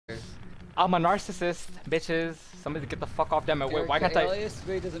I'm a narcissist, bitches. Somebody get the fuck off them. Wait, why can't I?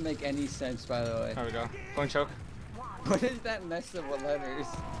 ESEA-I doesn't make any sense, by the way. There we go. Going choke. What is that mess of letters?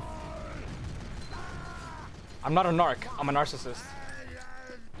 I'm not a narc. I'm a narcissist.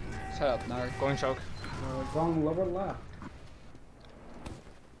 Shut up, narc. Going choke. Going lower left.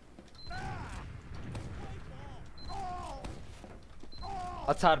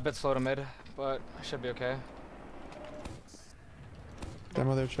 A tad bit slow to mid, but I should be okay.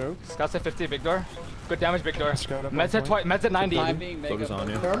 Demo their choke. Scouts at 50, big door. Good damage, big door. Meds at Meds at 90. Focus on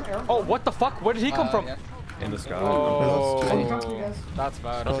you. Oh, what the fuck? Where did he come from? Yeah. In the sky. Oh, that's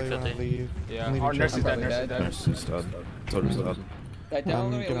bad. Leave. Yeah, our nurse is dead. Nurse is dead. Nurse is dead. Soldier's dead. That demo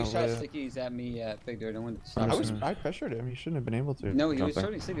literally gonna shot live. stickies at me at Big Door. No one stopped. I pressured him. He shouldn't have been able to. No, he was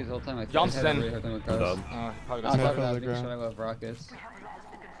Jumping. shooting stickies the whole time. I Jumps had a in. really hard time with I'm cars. dead. Probably On got top of Sniper on that, the being shot ground. with rockets.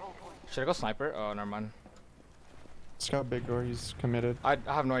 Should I go sniper? Oh, never mind. Scout big door. He's committed. I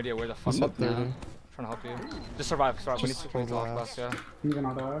have no idea where the fuck. He's I'm up 30. trying to help you. Just survive. We need Just to hold lock the us, yeah. He's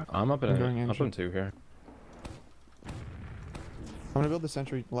gonna die. I'm up I'm going in engine. 2 here. I'm gonna build the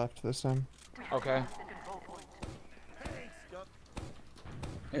sentry left this time. Okay.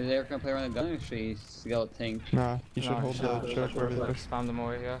 Is Eric gonna play around the gun or should he scale tank? Nah, he should No, hold shot. the choke wherever they Spam them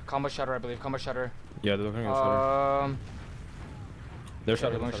away, yeah. Combo shutter, I believe. Combo shutter. Yeah, they're looking at shutter. They're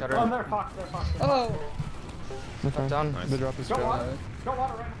Shutter, shutter. going They're shutter. Oh, they're fucked. They're fucked. Oh! Okay. Down. Nice. The drop is Go good. water. Go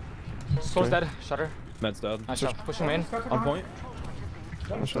water right now. Soul's Okay. dead. Shutter. Med's dead. Nice shot. Pushing main. On point.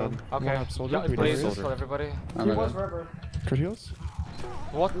 Push dead. Okay. One up soldier. Yeah, Three please, doors. kill everybody. I'm He right was there. river. Crit heals?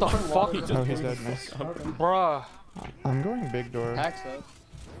 What the fuck? Oh, he's dead. Nice. Bruh. I'm going big door. Hacks up.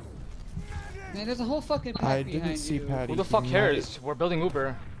 Man, there's a whole fucking pack I behind didn't see you. Patty. Who the fuck He cares? We're building Uber.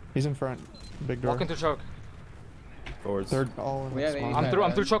 might- He's in front. Big door. Walk into choke. Forwards. They're all in We the have spawn. eight.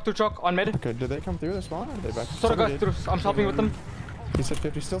 I'm through choke. On mid. Okay, did they come through the spawn or did they back? Sort of Somebody got did. through. I'm helping with them. He said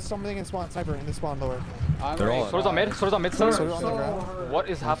 50. Still something in spawn. Sniper in the spawn lower. I'm They're ready. all- Swords on mid. Swords on mid. Sir. Soldier on the ground. What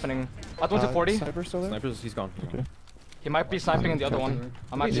is happening? At 140. Sniper still there? Snipers, he's gone. Okay. He might be sniping in the other one.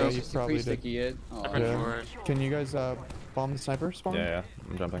 I'm not He's sure. you just probably pretty did. sticky it. Oh, Yeah. Can you guys bomb the sniper spawn? Yeah,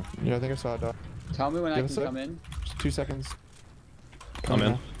 I'm jumping. Yeah, I think I saw it. Tell me when I Give can us a- come in. Just 2 seconds. I'm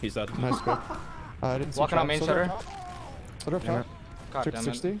in. now. He's dead. Nice pick. I didn't see Walking out trap. main Soldier shutter. up top. Soldier up top. God Took damn it.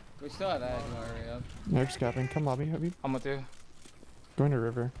 60. We still have that. You wanna hurry up? Eric's capping. Come lobby, Habib. I'm with you. Going to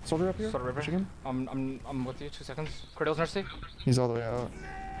river. Soldier up here. Soldier river. Pushing him. I'm with you. 2 seconds. Cradle's nursing. He's all the way out.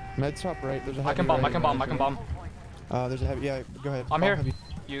 Med top right. There's a heavy I can bomb. right. I can bomb. I can bomb. There's a heavy. Yeah, go ahead. I'm Bomb here. Heavy.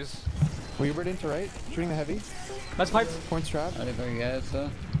 Use. We were into right. Shooting the heavy. Med's pipe. Points trap. I didn't forget it, so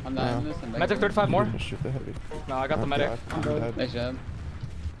I'm not in this. I'm back Medic there. 35 more. I'm gonna shoot the heavy. No, I got the Oh, medic. God, I'm dead. Nice job.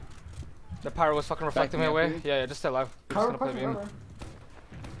 The pyro was fucking reflecting me me up, away. dude. Yeah, just stay alive. I'm just Power gonna play pushing beam. river.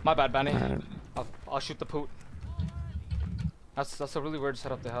 My bad, Benny. Alright. I'll shoot the poot. That's a really weird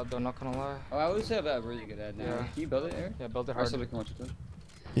setup they had though, not gonna lie. Oh, I would say that really good at now. Yeah. Can you build it, Eric? Yeah, build it Or hard. so we can watch it. Too.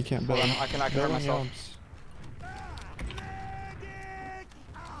 You can't build. I can hurt They're on myself. Yelps.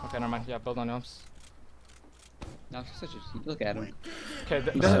 Okay, never mind. Yeah, build on jumps. No, she's such a. Look at him. Okay,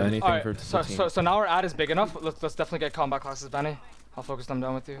 anything alright, for so, the team. so now our ad is big enough. Let's definitely get combat classes, Benny. I'll focus them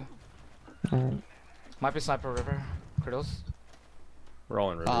down with you. Alright. Might be sniper river. Crittles. We're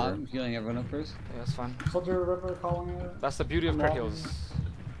all in river. I'm healing everyone up first. Yeah, that's fine. Soldier river calling it. That's the beauty of crit heals.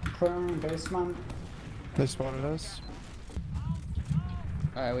 Clearing basement. They spotted us.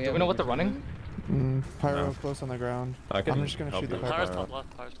 Alright, we Do have. we know what they're running? Pyro No. close on the ground. I can I'm just gonna help shoot the you. pyro. Pyro's top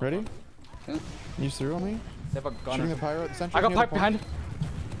left. Pyro's top Ready? left. Okay. Use through on me. They have a Shooting the gun. pyro. The sentry's I got near the pipe point. behind.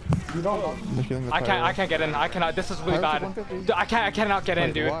 You don't know. They're killing the I pyro. can't get in. I cannot. This is really Pyro's at bad. 150. Dude, I cannot get in,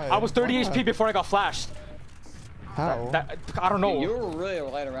 Wait, dude. why? I was 30 Why HP not? before I got flashed. How? I don't know. You were really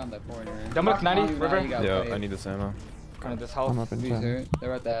right around that corner. Dominic 90, Now River. you got Yeah, played. I need this ammo. Kind of this health. I'm up in These 10. are-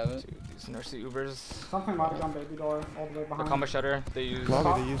 They're about to have it. Dude, these nursey Ubers. Something might have gone baby door all the way The behind. combo shutter. They use.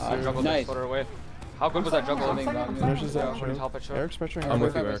 Lobby, they use I through. juggled Nice. this photo away. How good was that juggle? Something about me. Nurses Yeah, out. what do you help it Choke. show? Eric's pressuring. I'm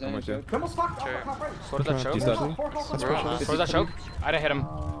with you, river. Eric. I'm with you. They almost fucked. Sure. Top right. So does that choke? He's dead. Let's We're push on this. So does that choke? I didn't hit him.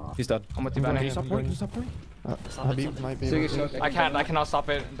 He's dead. I'm with you, Can Benny. you stop point? Can you stop point? Habib might be So you able can to. choke. I cannot stop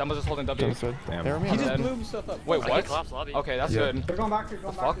it. Demo's just holding W. Understood. Damn. Arrow me He on just that. blew himself up. Wait, I what? can collapse lobby. Okay, that's Yeah. good. They're going back to you.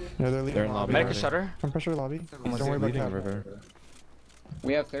 Going back fuck? to you. Yeah, they're leaving They're in lobby. lobby. Make a shutter. Come pressure lobby. Let's Don't worry about Leading cap. river.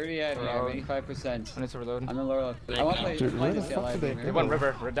 We have 30 at Bro. 85%. I need to reload. I'm in lower left. I want to play Dude, where the this fuck alive did they game go? They here. went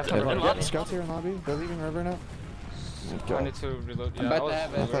river. We're definitely Yeah, river. lobby. Scouts here in lobby. They're leaving river now. I need to reload. I'm Yeah, about to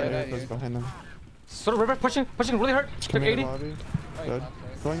have I it. thought Right Eric out was here. behind them. Sort of river pushing really hard. It's Took coming 80. in lobby. Oh, Dead. yeah,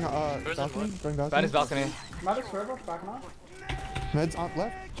 Going Where's balcony. the Going balcony. Benny's balcony. Medic's river. Backing up. Meds on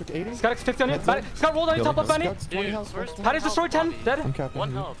left. Took 80. Scott 50 on you. That's Benny. it. Scott rolled on you. Top of Benny. Scouts 20 Dude, health. where's Patty's destroyed 10. Dead. I'm capping. One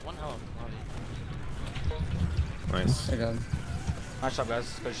you. health. One health. Nice. I got him. Nice job,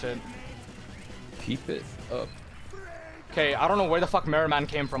 guys. Good shit. Keep it up. Okay, I don't know where the fuck Mirror Man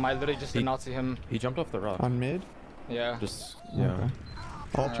came from. I literally just did not see him. He jumped off the rock. On mid? Yeah. Just, yeah. Okay.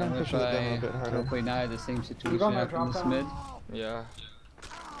 I'll try and push it down a bit harder. Hopefully not the same situation gonna after drop this down? mid. Yeah.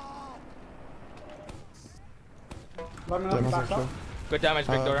 Let me know if he Demo's backs up up. Good damage,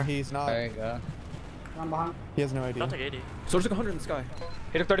 big door. He's not. There you go. I'm behind. He has no idea. Don't take 80. So there's like 100 in the sky.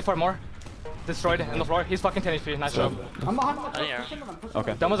 He took 34 more. Destroyed on the floor. He's fucking 10 HP. Nice job. I'm behind him. I think Push him, push him.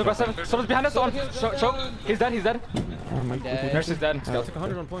 Okay. Demo's aggressive. Someone's behind us. Someone. Choke. He's dead. He's dead. Dead. Nurse is dead. Scout took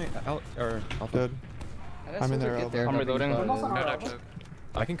 100 on point. Or Alpha. Dead. I'm in there, I'm reloading.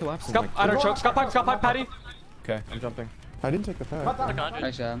 I can collapse him. Scalp. I don't choke. Scalp pipe, Patty. Okay, I'm jumping. I didn't take the Cut pack. that. Took 100.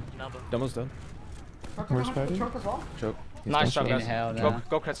 Nice job. Elbow. Demo's dead. Where's Patty? Choke as well. Choke. He's Nice dead. job, guys. Hell Go, no.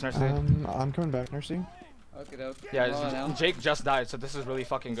 go, crits, Nursey. I'm coming back, Nursey. Okay, doke. Yeah, Jake just died, so this is really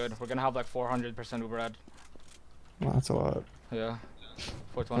fucking good. We're gonna have like 400% Uber ad. Wow, that's a lot. Yeah.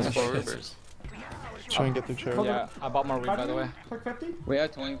 Four 420. Ubers. Try and get through choke. Yeah, I bought more weed by the way. Click 50. We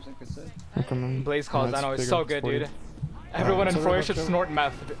have 20% consent. I'm coming. Blaze calls, I know, it's bigger, so good, 40. dude. Everyone in so Froyo we're should both snort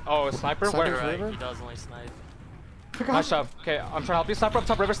meth. Oh, sniper? Sniper. Where? You're right, River? he does only snipe. Nice job. Okay, I'm trying to help you. Sniper up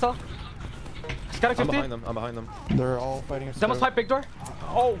top river still. Scatter I'm 50. behind them. I'm behind them. They're all fighting us. Demo's pipe big door.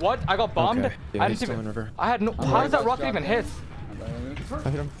 Oh, what? I got bombed? Okay. Yeah, I he's didn't still even. in river. I had no. How does that rocket even hit? I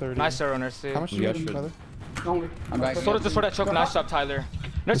hit him 30. Nice arrow, Nursey. How much do you Yeah, get, should. brother? Only. I'm back. So does destroy that choke. Nice job, Tyler.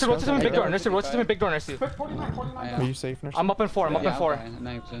 Nursey, rotate to him big door. Nursey, rotate to him big door, Nursey. 49, 49. Are you safe, Nursey? I'm up in 4. I'm up in 4.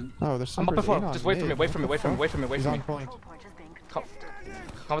 9%. Oh, there's I'm up in snipers 4. in on Just wait for me. mid. Wait for me. What Wait the for me. fuck? Wait for me. Wait He's for on me. point.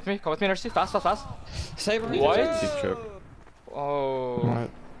 Come with me. Come with me, Nursey. Fast, fast, fast. Saber. What? Keep choke. Oh. What?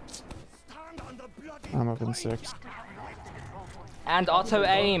 I'm up in 6. And auto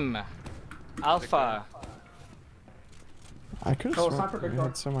aim. Alpha. I could have Oh, sworn sniper big we door.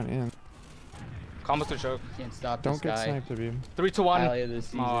 had someone in. Combos to choke. Can't stop Don't this get guy. sniped, Habib. 3, 2, 1. Alley of the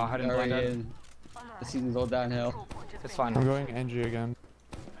season. Oh, I didn't blind Already that. in. The season's all downhill. It's fine. I'm going NG again.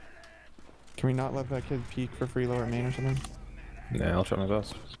 Can we not let that kid peek for free lower main or something? Yeah, I'll try my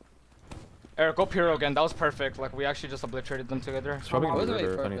best. Eric, go Pyro again. That was perfect. Like, we actually just obliterated them together. It's probably It gonna wasn't be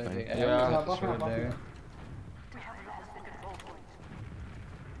really river if perfect. anything. Yeah. Sure there.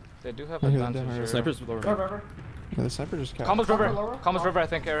 They do have Okay, then advantage. river. here. Snipers lower. Go river. Yeah, the sniper just capped. Combos river. Lower. Combos river, I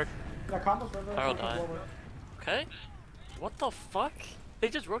think, Eric. Yeah, combos river. I'll Focus die. lower. Okay. What the fuck? They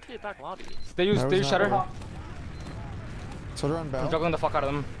just rotated back lobby. They use That they was use not shutter. right. So they're on I'm bow. juggling the fuck out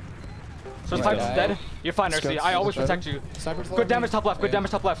of them. So Yeah, Pipes yeah. is dead. You're fine, Nursey. Scouts I is always better. protect you. Sniper's lower Good damage main. top left. Good Yeah.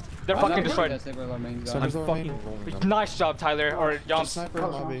 damage top left. They're I'm fucking not destroyed. good at Saber main gun. Sniper's I'm lower main. fucking rolling them. Nice job, Tyler. Or Just Jumps. sniper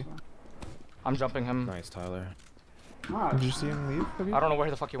in lobby. I'm jumping him. Nice, Tyler. Nice. Did you see him leave, Habib? I don't know where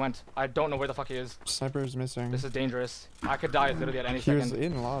the fuck he went. I don't know where the fuck he is. Sniper's missing. This is dangerous. I could die literally at any He was second.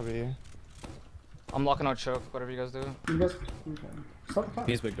 in lobby. I'm locking out choke. Whatever you guys do. You guys. Okay. Stop the fight.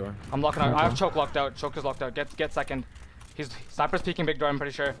 He's big door. I'm locking out. I have Okay. choke locked out. Choke is locked out. Get second. He's sniper's peeking big door. I'm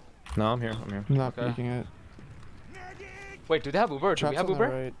pretty sure. No, I'm here. I'm here. I'm not Okay. peeking it. Wait, do they have Uber? Do we Traps have on the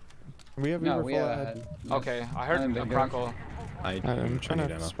Uber? right. We have No, Uber we full have. ahead. Okay, I heard I'm a big crackle. I'm trying need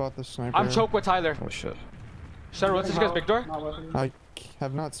to ammo. spot the sniper. I'm choke with Tyler. Oh shit. Shutter, what's this guy's big door? Not with you. I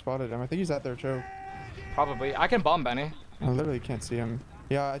have not spotted him. I think he's at their choke. Probably. I can bomb Benny. I literally can't see him.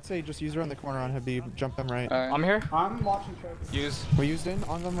 Yeah, I'd say just use around the corner on Habib. Jump them right. Alright. I'm here. I'm watching choke. Use. We used in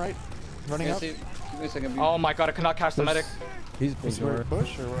on them right. Running Yeah, up. see, give me a second. Oh my god, I cannot catch the medic. He's big Is there a door.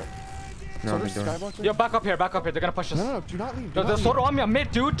 bush or what? No, So big there's door. skyblock. Yo, back up here, back up here. They're gonna push us. No, do not leave. Do There's not a leave. soda on me. I'm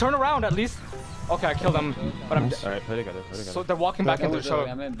mid, dude. Turn around at least. Okay, I killed him. But I'm. Nice. Alright, play together. Play together. So they're walking back into the choke.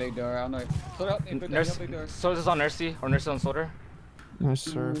 I'm in big door. I don't know. Put up. Big door. Nurse. Big door. Soda's on Nursey or Nursey on Soda. Nice,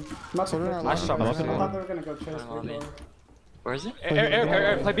 sir. Not So they're not Nice lying. shot, I Nursey. thought they were gonna go chase Lobby. big door. Where is it?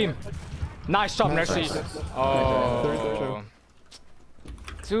 Eric, play beam. Nice job, Nice. Nursey. Nice. Oh.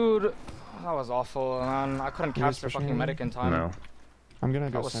 Dude, that was awful, man. I couldn't You guys catch their pushing fucking him? medic in time. No. I'm gonna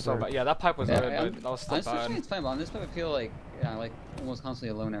go That was so sniper. bad. Yeah, that pipe was Yeah, good, I'm- but that was still I'm switching bad. it's fine, but on this map I feel like, yeah, like almost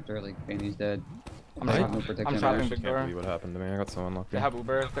constantly alone after like Benny's dead. I'm Like, trapping- no protection I'm there. trapping I big can't door. believe what happened to me. I got so unlucky. They have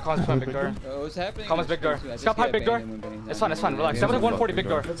Uber. The comms playing big door. Oh, what's happening? Comms big door. I just Scout pipe get big door. abandoned when Benny's It's not fine, it's fine. there. Relax. Yeah, 7-140 big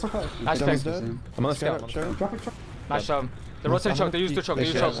door. It's okay. Nice Devil's pick. dead. I'm on the Scout, scout. choke. Drop it, choke. Nice job. They rotate choke. They use two choke. They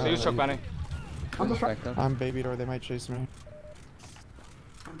use choke. They use choke, Benny. I'm just Backed up. I'm baby door. They might chase me.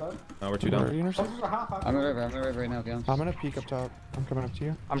 I'm dead. No, we're two Where are down. you, Nurse? This is a half. I'm a river right now, Gams. I'm gonna peek up top. I'm coming up to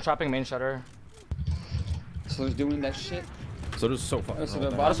you. I'm trapping main shutter. So he's doing that shit. So there's so fucking. So low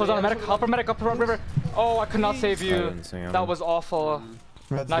the down. This was on a medic. Help her medic up the river. Oh, I could not save I you. didn't see him. That was awful.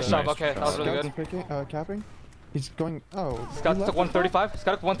 Red's Nice dead. job. Okay, that was really Scout's good. picking, capping. He's going. Oh. Scout he took left 135.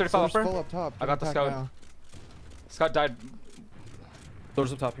 Scout took 135 Soldier's upper. full up top. I got the Attack scout. now. Scout died.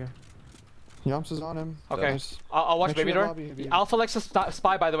 Doors up top here. Yumps is on him. Okay. Nice. I'll watch Make sure baby the door. lobby, Habib. Alpha likes to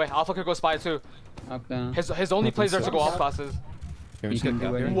spy, by the way. Alpha could go spy too. Up down. His only Nothing plays are to go sucks. off classes. Can we You just can get do cap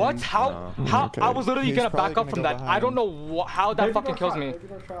here? anything. What? How? No. How? Okay. I was literally He's gonna probably back up gonna from go that. I behind. don't know how that Baby door fucking kills trap, me. baby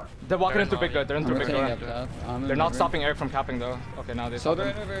door trap. They're walking They're in through big door. They're in through I'm big rotating door. up top. I'm They're in not river. stopping Eric from capping though. Okay, now they stop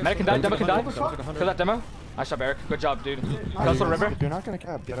Soldier him. in river, Medic can die. soldier Demo can die. in river. Kill that demo. Nice job, Eric. Good job, dude. Kill the river. If you're not gonna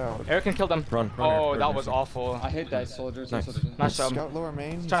cap, get out. Eric can kill them. Run, Oh, Eric, that run, was Mercy. awful. I hit that soldier. Nice. Nice job. Scout lower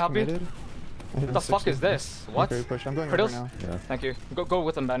main. He's Trying to help you? committed. I hit What the him fuck 60. is this? What? Okay, push. I'm going Criddles? over now. Yeah. Thank you. Go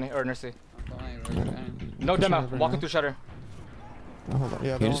with them, Benny or Nursey. No Pushing demo. over Walking now. through shutter. Oh, hold on.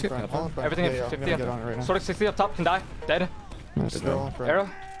 Yeah, you they're just all in get front. cap All in front. Everything yeah, at yeah, I'm 50. gonna get on it right now. Sort of 60 up top. Can die. Dead. Nice, they're all in front. Arrow.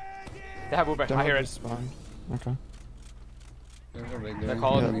 They have Uber. Demo I hear it. just spawned. Okay. They're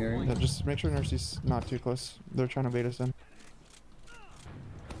called. Yeah, just make sure Nursey's not too close. They're trying to bait us in.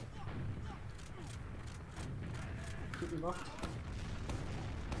 Keep me left.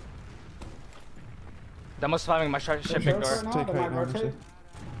 Demo's spamming my ship They're big short door. right now, Take they height might now, rotate. Mercy.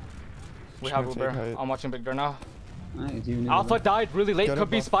 We Just have gonna take Uber. height. I'm watching big door now. Nice, even Alpha died really late. Got Could it,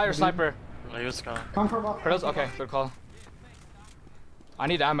 be buff. spy or Habib. sniper. I use Scar. Come for buff. Criddles? Okay, good call. I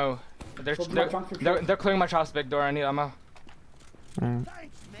need ammo. They're So do they're, not jump through they're, trap. they're clearing my traps big door. I need ammo. Alright.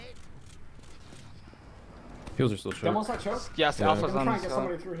 Heals are still short. Demo's that choke. Yes, Yeah. Alpha's I'm on. trying to get So.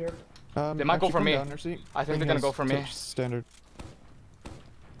 somebody through here. They might go actually for come me. down, Nursey. I think they're Thing gonna is, go for me. touch Standard.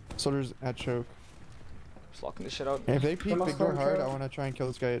 Soldiers at choke. Just locking this shit out. If they peek Demo's big door going hard, choke. I want to try and kill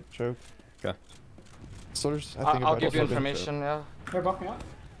this guy at choke. Okay. Soldiers, I think I'll about give you it. information. Yeah. They're buffing up.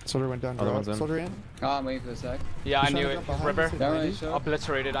 Soldier went down. Other Drop. one's in. Soldier in. Oh, I'm waiting for a sec. Yeah, I He's trying knew to it. jump behind River. us. That really short.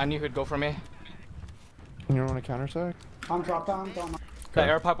 Obliterated. I knew he'd go for me. You don't want to counter sack? I'm drop down. Don't. That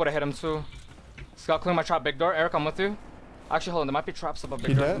air pipe would have hit him too. Scout clearing my trap big door. Eric, I'm with you. Actually, hold on. There might be traps above big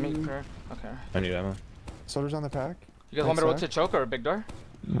He door. dead? Let me clear. Okay. I need ammo. Soldier's on the pack. You guys want me to Right rotate choke or big door?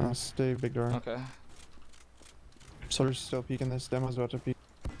 No, stay big door. Okay. Soldier's still peeking this. Demo's about to peek.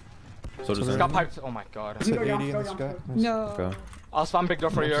 Soldiers Soldier in. Scout piped. Oh my god. It's at Go 80 Yumps, in go the Yumps, sky. go. Nice. Okay. I'll spam big door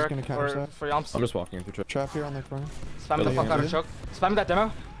for I'm you, just Eric. gonna counter Or set. for Yumps. I'm just walking through trip. Trap here on the corner. Spam the Building fuck out of in. choke. Spam that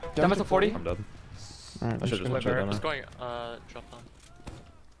demo. Demo to 40. I'm dead. Alright, I should just went choke Liver. on Just her. going, drop down.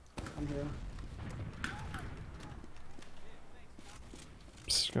 I'm here.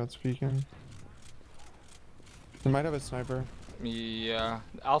 Scout's peeking. They might have a sniper. Yeah.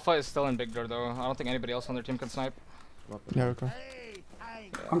 Alpha is still in big door though. I don't think anybody else on their team can snipe. Yeah, okay.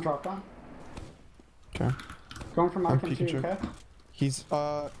 I'm drop down. Okay. Going for my I'm continue, peeking okay? He's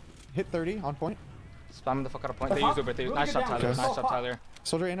hit 30 on point. Spam the fuck out of point. They use Uber. Nice job, Tyler. Okay. Nice job, Tyler.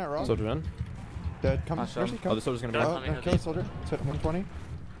 Soldier in at rock. Soldier in. Dead. Come. Nice Mercy, job. come. Oh, the soldier's gonna be Yeah. in. Oh, coming, no, kill the soldier. It's hit 120.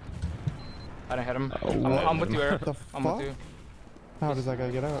 I didn't hit him. Oh, I'm with you, Eric. What the I'm with fuck? you. How does that guy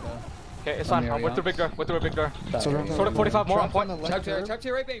get out? Okay, it's I'm fine. I'm near with the big door. With the big door. Soldier Sort of 45 more on Traps point. the left Chuck to curve. chuck to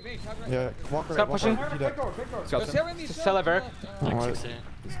your right, baby. Chuck right. Yeah, walk right. Stop walk pushing. right. He Big dead. door, big door. Scout's Just in. hit with me, Just son. sell it, Eric. Alright. 60.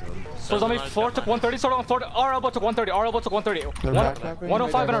 So only 4 took 130. Sort of on 4. Our elbow took 130. Our elbow took 130. They're One- back capping.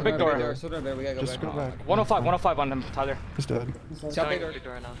 105 in our big door. Soldier there, we gotta go Just back. go back. 105. 105 on him, Tyler. He's dead. Chuck Going big door. big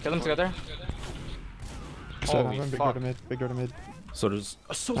door right now. Kill them together. He's dead. I'm Holy going big door fuck. to mid. Big door to mid. Soldiers.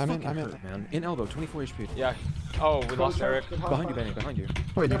 So I'm in, fucking I'm in. hurt, man. In elbow, 24 HP. Yeah. Oh, we lost Eric. Behind you, Benny. Behind you.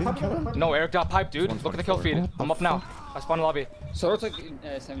 Wait, you didn't kill him? No, Eric got piped, dude. Look at the kill feed. I'm up now. I spawned in lobby. Soldier's like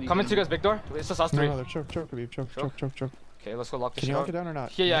 70. Coming to you guys, big door. It's just us No, three. no, they're choke, Habib. Choke. Okay, let's go lock this Can shit you lock out. it down or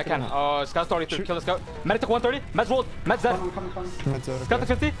not? Yeah, I Lock it can. down. Scout's already through. Shoot. Kill the scout. Medic took 130. Med's rolled. Med's dead. Come. That's it, Scout okay.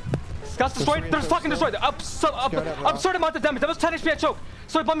 took 50. Scout's destroyed. three They're in fucking choke destroyed. at rock. Absurd amount of damage. That was 10 HP at choke.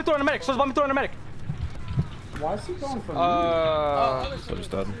 So bomb me through on a medic. Why is he going for me? Soldier's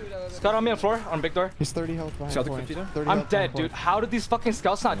dead. Scout on me on floor. On big door. He's 30 health behind Scout took point. 50 down? 30 I'm health dead, behind dude. point. How did these fucking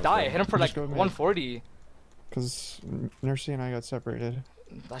scouts not die? I hit him for like Just go mid. 140. Because Nursey and I got separated.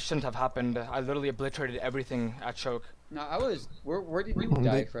 That shouldn't have happened. I literally obliterated everything at choke. No, I was. Where did you Mm,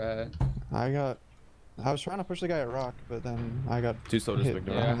 die they- for? I was trying to push the guy at rock, but then I got Two soldiers, hit big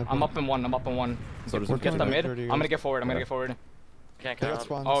door. behind Yeah, the I'm point. up in one. Soldiers We're in Get coming the back mid. 30, I'm guys. gonna get forward. Can't They got cap.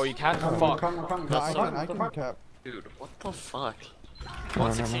 spawns. Oh, you can't? Fuck. Come. No, I can cap. Dude, what the fuck? no,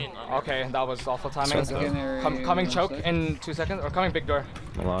 116. no. Okay, that was awful timing. Scout's Coming choke in 2 seconds, or coming big door.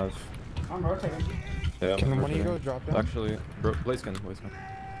 I'm alive. I'm rotating. Yeah, Can I'm one of you go rotating. drop down? Actually, Blazekin.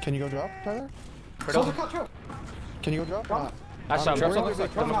 Can you go drop, Tyler? Soldier cut choke. Can you go drop? Drop. Nice job. Drop. Give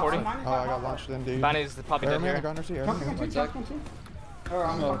him 40. Oh, I got launched in, dude. Banny's probably Air dead me on the here. ground, Nursey. Air Jump me. in two, jump in two. Oh,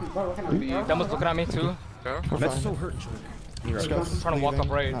 I'm fucking looking at Be- me. Demo's looking at me too. Go. We're That's fine. so hurt. You're right. Scout's Trying to walk leaving,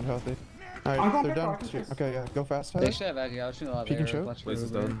 up right. Not healthy. I'm Alright, going they're big door, I done. can chase. Okay, yeah, go fast, They Tyler. should have had you. I shouldn't have Peek and there. choke. Fletcher Blaze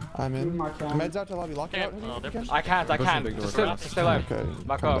is over dead. I'm in. My cam. Med's out to lobby. Lock it out. Oh, they're Again. I can't. Pushing big door. Just stay alive. Okay,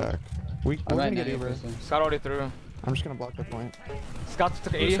 Back come up. back. We're I'm gonna at get Uber. 90%. Scout already through. I'm just gonna block the point. Scouts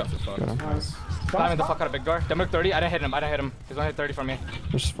took 80. Got him. Nice. Climbing the fuck out of big door. Demo 30. I didn't hit him. He's gonna hit 30 from me.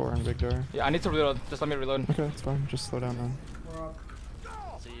 There's 4 on big door. Yeah, I need to reload. Just let me reload. Okay, it's fine. Just slow down then. We're up.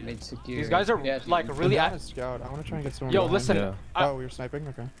 Mid secure. These guys are like really I'm scout. I want to try and get someone. Yo, behind. listen. Yeah. Oh, we were sniping.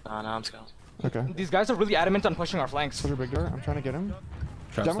 Okay. Nah, I'm scout. Okay. These guys are really adamant on pushing our flanks. Soldier big door. I'm trying to get him.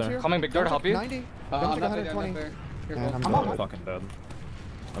 Traps Demo's there. here. Coming big door to help you. 90. I'm Demo's not there, 120. Careful. And I'm I'm up. dead. Fucking dead.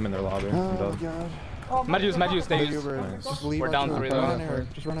 I'm in their lobby. Oh I'm my dead. god. Oh, Med use, Hey, use. Uber, Nice. just leave. We're our down team. 3 Run though. on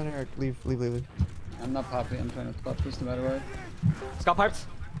Eric. Just run on Eric. Leave. I'm not popping. I'm trying to pop this no matter what. Scout pipes.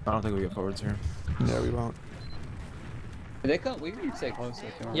 I don't think we get forwards here. Yeah, we won't. They come. We can stay close. If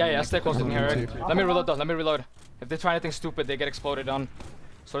you want. Yeah, stay close to me, I'm Eric. too. Let me reload though. Let me reload. If they try anything stupid, they get exploded on.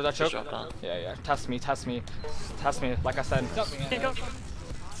 So does that Just choke? drop down. Yeah. Test me. Like I said.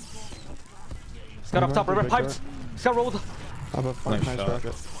 Scout up top. River pipes. Scout rolled. How about fuck, Nice nice shot.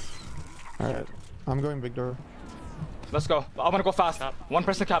 rocket. Alright. I'm going big door. Let's go. I'm gonna go fast. Stop. One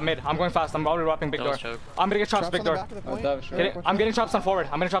person cap mid. I'm going fast. I'm already wrapping big door. Don't choke. I'm gonna get traps Traps big on the door. back of the Oh, point. that was short. Get it? I'm getting traps on forward.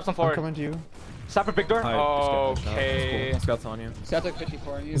 I'm I'm coming to you. Snapper big door. Hi, just get Okay. cool. Scout's on you. Scout took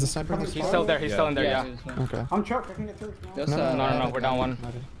 54 on you. Is the sniper in the He's spot? still there. He's still in there. Yeah. Okay. I'm choked. I can get through. No. Just, No. We're down one.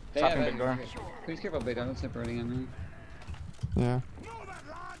 Yeah, Trapping yeah, big door. Please careful big door. Don't running on me. Yeah.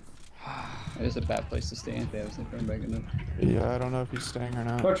 It is a bad place to stay if they have sniper back in them. Yeah, I don't know if he's staying or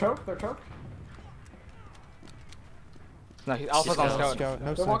not. They're choked. No, Alpha's on scout.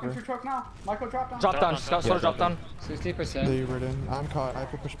 No They're walking sniper. through choke now. Michael, drop down. Drop down. Scout sort of drop down. 60%. They Ubered in. I'm caught. I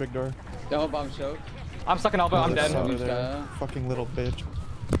have to push big door. Don't bomb choke. I'm stuck in elbow. I'm There's dead. Sauter Habib's there. down. Fucking little bitch.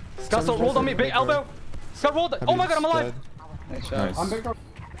 Scout still rolled on me. Big elbow. Scout rolled. Oh my god, I'm alive. Nice shot. Nice. I'm big door.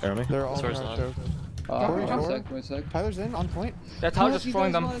 Air me. They're all Source in our on. choke. Corey, One sec. Tyler's in on point. Yeah, Tyler's just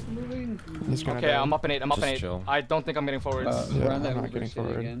throwing them. He's gonna Okay, die. I'm up in 8. I'm up in Just 8. chill. I don't think I'm getting forwards. Yeah, We're on I'm that not Uber getting shit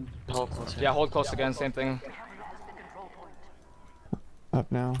forward. again. Hold close. Yeah, hold close again. Same thing. Up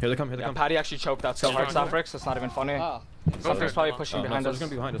now. Here they come. Yeah, Patty actually choked that so hard, Saffrix. It's not even funny. Ah. Something's probably pushing No, behind someone's us. gonna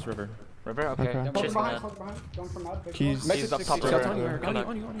be behind us, River. River? Okay. Okay. Hold Chasing behind. that. Hold behind. Going from that. Big He's door. He's up top Scout's on you, river. Eric. Come On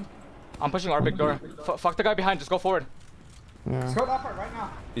back. you. I'm pushing our big door. Fuck the guy behind. Just go forward. Yeah. Let's go to upper right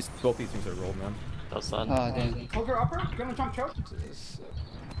now. Both these things are rolled, man. That's that. Ah, damn. Soldier upper. Gonna jump choke.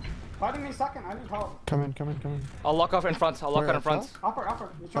 Fighting me second. I need help. Come in. I'll lock off in front. I'll lock Where, out in up front. top? Upper.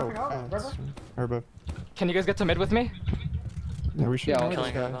 You're jumping out. River. Herba. Can you guys get to mid with me? Yeah, we should Yeah, know I'll this kill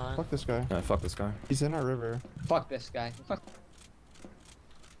him guy. behind. Fuck this guy. Yeah, fuck this guy. He's in our river. Fuck this guy. Fuck.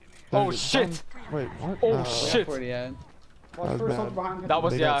 Oh There's- shit! Wait, what? Oh, No. shit. Watch That Watch was first bad. soldier behind him. That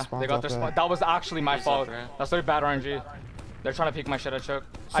was They got yeah. spawns They got off their that. spawn. That was actually my He's fault. up, right? That's very bad RNG. They're trying to peek my shit at choke.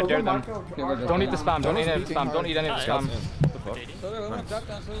 I Soldier dare them. Michael, Don't eat the spam. Don't eat any of the Peeking spam. hard. Don't eat any of the Yeah, spam. What the fuck? Drop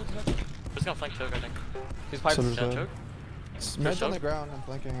down. Just gonna flank choke, I think. These pipes. Soldier's Should I dead. choke? Med's on the ground. I'm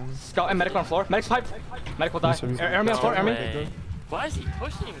flanking him. Scout and medic on floor. Medic's pipe. Medic will die. So he's- Air me on floor. Air me. way. Why is he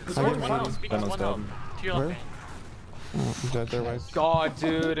pushing? I Sword get one him. health. Speed Demo's one dead. health. To your Where? left. Oh, he's dead. They're wiped. God,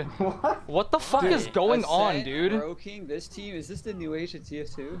 dude. What? What the fuck is going on, dude? Broking this team. Is this the new age at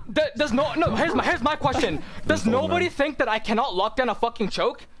TF2? Does no. Here's my question. Does Hold on. nobody think that I cannot lock down a fucking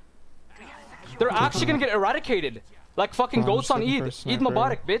choke? They're actually gonna get eradicated. Like fucking I'm goats just on looking Eid. for a Eid sniper.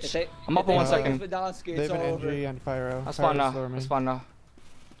 Mubarak, bitch. I'm up in 1 second. They have an NG and Pyro. That's fine now. Pyro's lower That's main. fine now.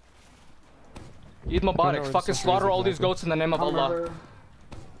 Eid know Mubarak. where Fucking the sentries slaughter all these exactly. goats in the name of Allah. River.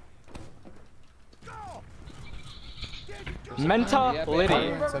 Mentality.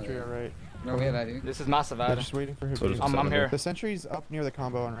 Sentry are right. No, we have that here. This is massive They're ad. just waiting for So Habib. does I'm here. The sentry's up near the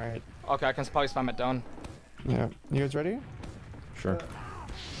combo on right. Okay, I can probably spam it down. Yeah. You guys ready? Sure.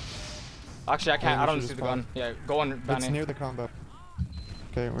 Actually, I can't. we I don't should see the just gun. Yeah, go on, It's Vanny. near the combo.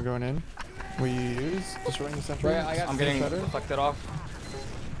 Okay, we're going in. We use destroying the sentry. Right, I got I'm getting Shutter. deflected off.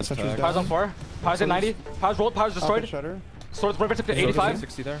 The sentry's Power's on down. 4. Power's at 90. Power's rolled. Power's Up at destroyed. Shutter. Sword River took to Soldier's 85.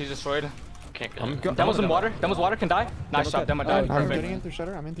 60 there. He's destroyed. Can't get I'm it. go- Demo's in Demo. water. Demo's water can die. Nice job. Demo died. I'm Perfect. getting in through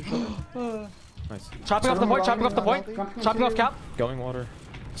Shutter. I'm in through Shutter. Nice. Chopping off the point. Chopping off the point. Chopping off cap. Going water.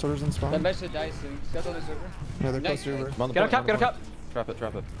 Soldier's in That spawn. match should die soon. Scout's on the server. Yeah, they're close Nice. to Uber. I'm on the Get a point, cap. I'm Get a on the cap. point.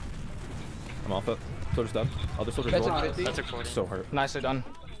 Trap it. I'm off it. Soldier's dead. Other soldier's That's rolled. on 50. That took 40. So hurt. Nicely done.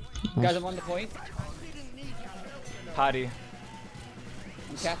 Guys, I'm on the point. Patty.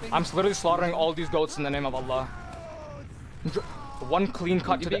 I'm capping. I'm literally slaughtering all these goats in the name of Allah. One clean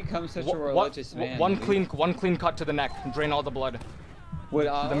cut You to the become such a wha- religious man, one dude. clean cut to the neck. Drain all the blood. Would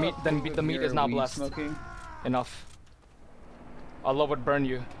the meat- Allah then approve the meat of is your now weed blessed. Smoking? Enough. Allah would burn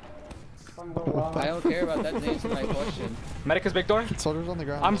you. I don't care about that. Answer my question. Medic is big door. Soldier's on the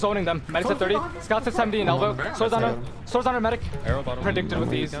ground. I'm zoning them. Medic's at 30. Scout's at 70 in elbow. Swords on her. Swords on her medic. Arrow bottom. Predicted with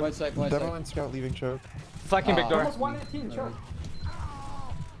these. One sec. Demo and Scout leaving choke. Flanking big door. Almost 118, choke.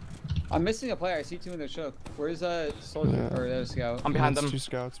 I'm missing a player. I see two in the choke. Where's soldier or the scout? I'm behind them. Two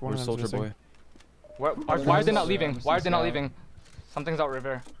scouts. One Where's of them's Soldier missing. Boy? Why are they not I'm leaving? missing Why are they not scout. leaving? Something's out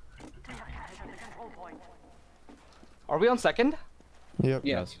river. Are we on second? Yep.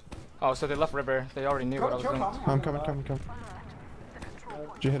 Yeah. Yes. Oh, so they left river. They already knew what I was Choke doing. on me. I'm coming. Did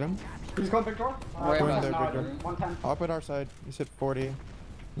you hit him? He's going big door. Right Going about there, now. big door. 110. Up at our side. He's hit 40,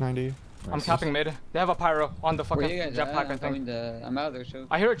 90. I'm Nice. capping mid. They have a pyro on the Where fucking you guys jetpack, at? I think. I'm out of their choke.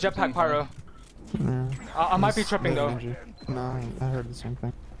 I hear a jetpack pyro. Yeah. I might be He's tripping though. mid-range. No, I heard the same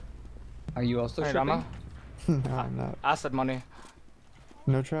thing. Are you also Hey, tripping? Rama. No, I'm not. Acid money.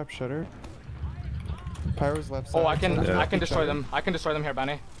 No trap shutter. Pyro's left side. Oh, I can Yeah. destroy them. I can destroy them here,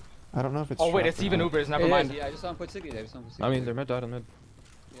 Benny. I don't know if it's. Oh wait, trap it's or even not. Ubers. Never It is, mind. Yeah, I just saw him put Siggy there. I mean, they're mid died on mid.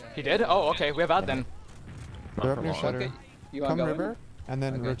 He did? Oh, okay. We have ad then. Not They're for up near long. shutter. Okay. You want Come to go river, and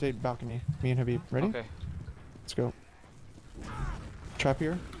then Okay. rotate balcony. Me and Habib. Ready? Okay. Let's go. Trap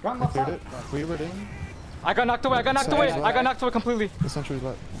here. Gun I left cleared side. it. We were in. I got knocked away. I got knocked away. Sorry. I got knocked away completely. The sentry's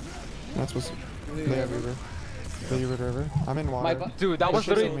left. That's what's. They have river. They have river. I'm in My water. Dude, that They're was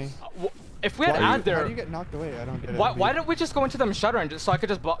chasing literally. me. If we had ad How do there, you get knocked away? I don't get it. why didn't we just go into them shutter and just so I could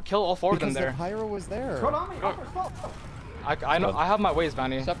just kill all four of them Because there? the pyro was there. Throw it on me. Upper, stop. I know. I have my ways,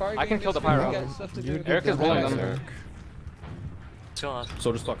 Vanny. Stop I arguing, can kill the just we pyro. got stuff to You do. Eric is rolling them. Eric. What's going on?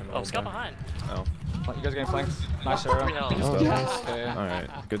 So just fucking. Oh, scout behind. Oh. Oh, you guys getting flanked? Nice, Shara. No. Oh, Yeah. nice. Okay. All right.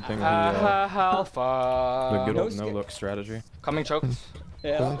 Good thing we the Alpha. good No old skip. no look strategy. Coming choked.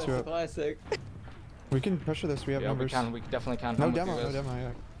 Yeah, Going that's to a it. classic. We can pressure this. We have Yeah, we numbers. can. We definitely can. No I'm with demo. you No guys.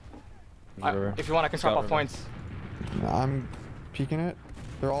 demo. If you want, I can trap Scout off river. points. Yeah. I'm peeking it.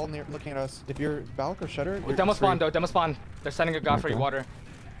 They're all near looking at us. If you're Balk or Shutter, you're Demo free. spawn though. Demo spawn. They're sending a Godfrey Okay. water.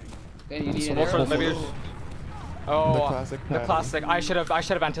 Then you need So an we'll arrow. maybe. The Oh, classic the pattern. classic. I should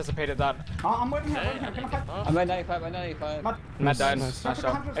have anticipated that. I'm waiting here. Hey, Waiting here. Can I fight? I'm at 95. I'm at 95. Matt, Matt died. Nice. Nice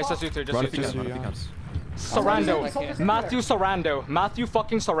job. It's just you two. Just Run you if you two. can. Run if you can. Sorando. Matthew Sorando. Matthew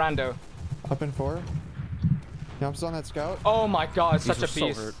fucking Sorando. Up in 4. Jumps on that scout. Oh my god, such a were so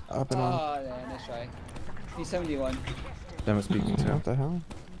beast. hurt. Up and on. Oh, yeah, nice try. He's 71. Demo speaking too. What the hell?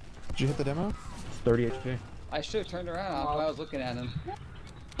 Did you hit the demo? 30 HP. I should have turned around while I was looking at him.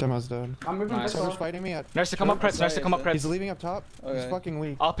 Demo's dead. I'm moving Nice. big Someone's door. fighting me at. Nursey, come up crits. Nursey, come up He's crits. leaving up top. He's Okay. fucking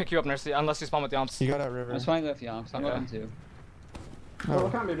weak. I'll pick you up, Nursey, unless you spawn with the umps. He got out river. I'm fine with Yonks. I'm Okay. open too. They're Oh.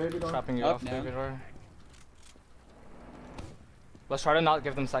 looking at me, baby door. Trapping you Up off, now. baby door. Let's try to not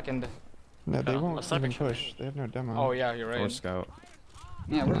give them second. No, they Yeah, won't let's start even picturing. push. They have no demo. Oh yeah, you're Or right. scout.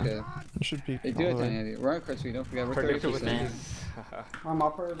 Yeah, we're Yeah. good. You should peek. They all do it the way. then, We're on Chris, we don't forget. We're Predictor with 30%. ease. I'm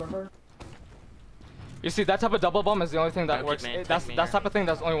upper river. You see, that type of double bomb is the only thing that Keep works. main, That's take me that here. type of thing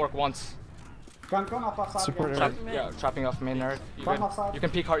that's only work once. Gun going off left side Support again. Eric. Trap- Yeah, trapping off main Eric. You, Run good. offside. You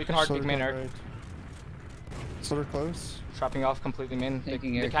can peek hard. You can hard peek Slaughter main goes Eric. right. Slaughter close. Trapping off completely main. They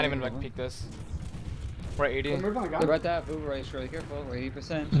Taking can't Eric even over. like peek this. We're at 80. We're moving the They're gun. about to have Uber race, really careful. We're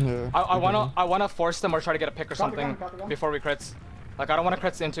 80%. Yeah. I wanna force them or try to get a pick or Got the gun, something got the gun. before we crits. Like I don't want to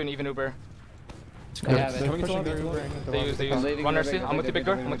crits into an even Uber. They have They're it. Coming to pushing lobby, their to Uber lobby. into the They lobby. use. They I'm use. leaving Run river, Nursey. I'm with the big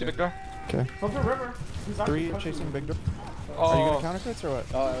door. I'm with the big door. Okay. Filter river. He's actually 3 pushing. chasing big door. Are you Oh, gonna counter crits or what?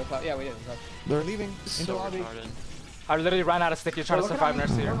 Oh, we thought- yeah, we did. We thought- They're leaving into So lobby. retarded. I literally ran out of sticky trying to They're survive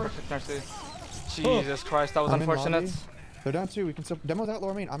looking Nursey. at me. Protect Nursey. Jesus Christ, that was I'm in unfortunate. lobby. They're down 2. We can still demo's out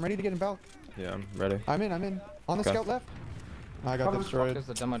lower main. I'm ready to get in Balk. Yeah, I'm ready. I'm in. On the Okay. scout left. I got What the What destroyed. is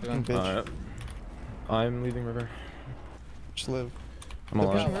the demo Fucking doing? bitch. Alright. I'm leaving river. Just live. I'm They're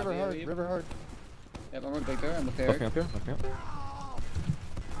alive. pushing alive. river hard. Leave. River hard. Yep, I'm on big door. I'm with Left Eric. me up here. Left me up.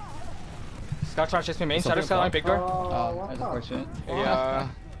 Scout trying to chase me main. Shadow Something scout on up. big door. Oh, what that's the- unfortunate. Yeah.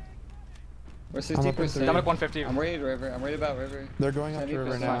 We're up in 60%. Dominic 150. I'm worried, River. I'm worried about River. They're going up to 70%.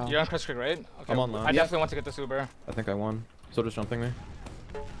 river now. You're on Chris Creek, right? Okay. I'm on line. I definitely want to get this Uber. I think I won. So just jumping me.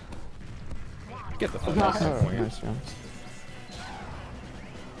 Get the fuck Nice. out Oh, of nice, yeah.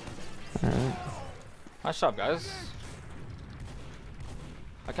 Alright. Nice job, guys.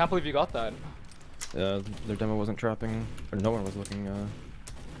 I can't believe you got that. Their demo wasn't trapping, or no one was looking,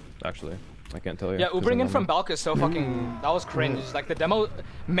 actually. I can't tell you. Yeah, 'cause Ubering I'm in from on Balk is so fucking. That was cringe. Like the demo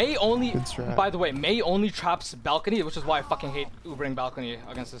may only. Good strat. By the way, may only traps balcony, which is why I fucking hate Ubering balcony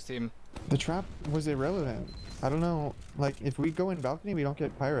against this team. The trap was irrelevant. I don't know. Like, if we go in balcony, we don't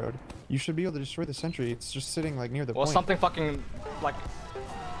get pyroed. You should be able to destroy the sentry. It's just sitting, like, near the Well, point. something fucking like.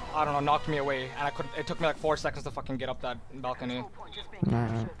 I don't know, knocked me away, and I could. It took me like 4 seconds to fucking get up that balcony. Nah.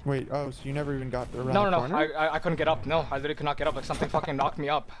 Wait, oh, so you never even got around No, the no, corner? no. I couldn't get up. No, I literally could not get up. Like something fucking knocked me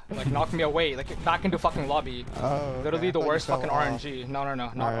up. Like knocked me away. Like back into fucking lobby. Oh, okay. Literally I the thought you worst fell fucking off. RNG. No, no,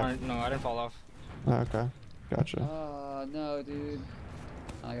 no, not Alright. No, I didn't fall off. Oh, okay. Gotcha. Oh, no, dude.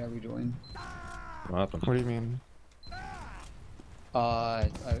 I gotta rejoin. What happened? What do you mean?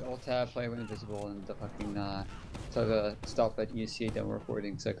 Alt tab, play when invisible, and the fucking so the stop at ESEA demo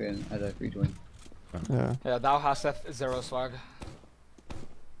recording so I can add a rejoin. Yeah. Yeah, thou hast zero swag.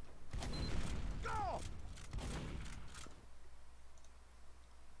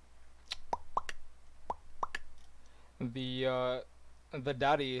 The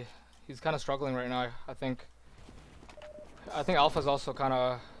daddy, he's kind of struggling right now. I think Alpha's also kind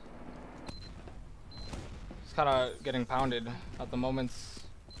of getting pounded at the moment.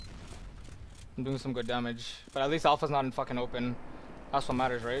 I'm doing some good damage, but at least Alpha's not in fucking open. That's what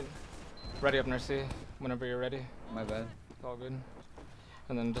matters, right? Ready up, Nursey, whenever you're ready. My bad. It's all good.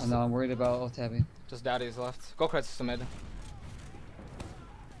 And then just Oh, no, I'm worried about alt tabbing. just daddy's left. Go crits to mid.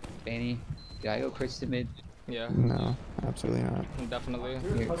 Banny. Yeah, I go crits to mid. Yeah, No, absolutely not. definitely.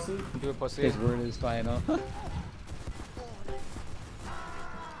 Dude, pussy. Do a pussy. His word is final.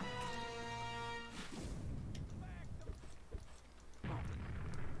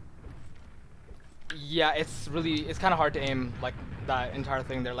 Yeah, it's kind of hard to aim like that entire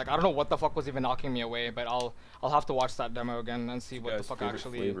thing there. Like I don't know what the fuck was even knocking me away, but I'll have to watch that demo again and see what the fuck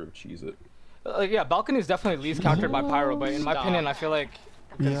actually. Flavor of Cheez-It. Yeah, balcony is definitely least countered by pyro, but in my opinion, I feel like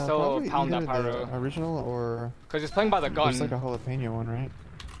you can Yeah, still probably pound that either pyro the original or because he's playing by the gun. there's like a jalapeno one, right?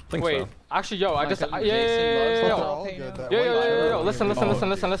 Think Wait, so. actually, yo, I just Jason yeah, loves yo, They're the all jalapeno. good. That yo, white yo, yo, cherry yo, listen, is listen,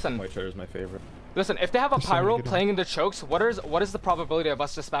 really listen. White cheddar is my favorite. Listen, if they have a There's so many pyro good playing in the chokes, what is the probability of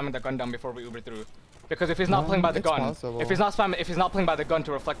us just spamming the gun down before we Uber through? Because if he's not playing by the it's gun, possible. if he's not playing by the gun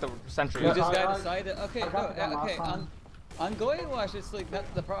to reflect the sentry, We Yeah, just I- gotta decide that. Okay, I got the gun no, okay. last time. On Gullywash, it's like that.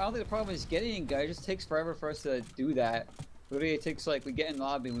 I don't think the problem is getting a guy. It just takes forever for us to do that. Literally, it takes like we get in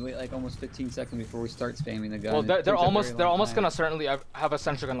lobby and we wait like almost 15 seconds before we start spamming the gun. well, It they're takes a almost very long time. gonna certainly have a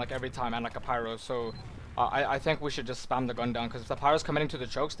sentry gun like every time and like a pyro. So I think we should just spam the gun down because if the pyro's committing to the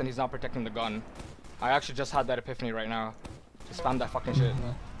chokes, then he's not protecting the gun. I actually just had that epiphany right now. Just spam that fucking shit.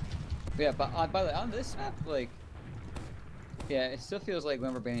 Yeah, but on this map, like, yeah, it still feels like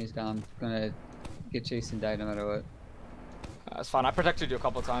whenever Banny's gone, I'm gonna get chased and die no matter what. That's fine. I protected you a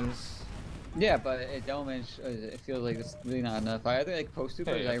couple times. Yeah, but at Delmange, it feels like it's really not enough. I think like post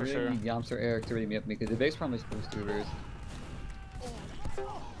tubers, Yeah, I for really sure. need Yamps or Eric to really me up because the biggest problem is post tubers.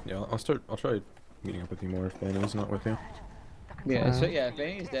 Yeah, I'll try meeting up with you more if Banny's not with you. Yeah, so yeah, if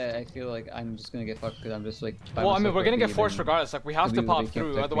Banny's dead, I feel like I'm just gonna get fucked because I'm just like. by Well, I mean, myself we're gonna with get Habib forced and regardless. Like, we have to Habib, pop they can't through.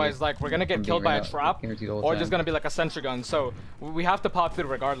 protect me Otherwise, like, we're gonna get from killed being by a right out, trap, guaranteed all the or time. there's gonna be like a sentry gun. So we have to pop through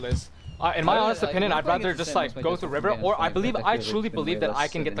regardless. In my Yeah, honest like, opinion, we're I'd playing rather against just the like same go as through like river, against or I Flying, believe, but I feel like truly it's been believe way that I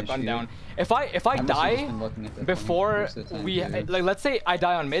less can get of the an gun issue. down. If I I'm also just die been looking at the before most of the time, we too. like, let's say I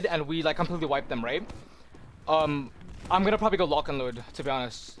die on mid and we like completely wipe them, right? I'm gonna probably go lock and load. To be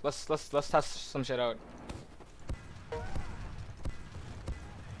honest, let's test some shit out.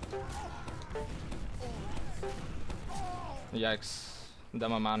 Yikes,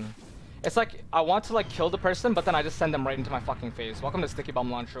 demo man. It's like I want to like kill the person, but then I just send them right into my fucking face. Welcome to Sticky Bomb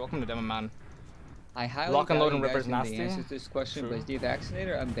Launcher. Welcome to demo man. I highly Lock and doubt load and you guys River's know nasty. the answer to this question, True. but is the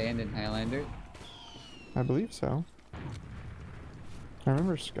vaccinator abandoned Highlander? I believe so. I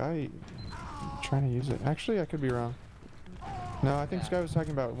remember Sky trying to use it. Actually, I could be wrong. No, I think Yeah. Sky was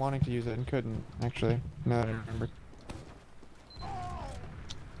talking about wanting to use it and couldn't, actually. No, I remember.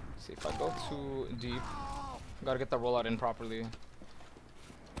 See if I go too deep. Gotta get the rollout in properly.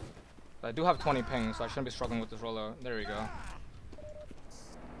 I do have 20 ping, so I shouldn't be struggling with this rollout. There we go.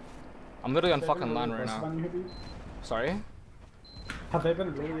 I'm literally on Have they been fucking land really right aggressive now. on you, Habib? Sorry? Have they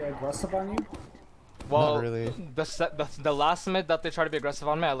been really aggressive on you? Well, really. the last mid that they tried to be aggressive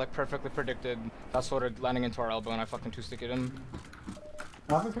on me, I like perfectly predicted that sort of landing into our elbow, and I fucking two-sticked him.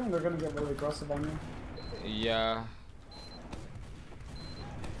 I have a feeling they're gonna get really aggressive on you. Yeah.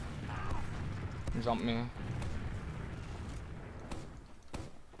 Jump me.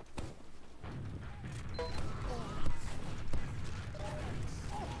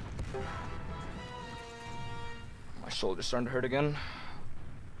 My shoulder's starting to hurt again.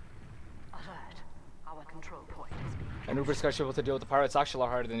 Alert. Our control point is being And Uber Sky should be able to deal with the pyro. It's actually a lot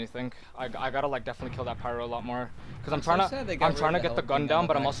harder than you think. I gotta like definitely kill that pyro a lot more. Cause I'm so trying sad to they got rid of the get the health gun thing down, on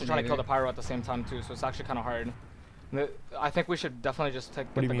but the I'm also trying to kill the vaccinator. pyro at the same time too. So it's actually kind of hard. I think we should definitely just get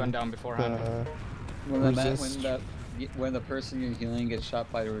What do the you gun mean? down beforehand. When the person you're healing gets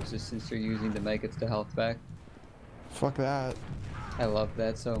shot by the resistance, you're using the med gets the health back. Fuck that. I love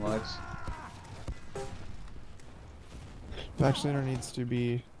that so much. Vaccinator needs to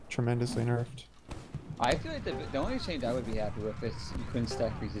be tremendously nerfed. I feel like the only change I would be happy with is you couldn't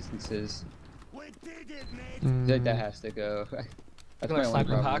stack resistances. That has to go. That's Like my only sniper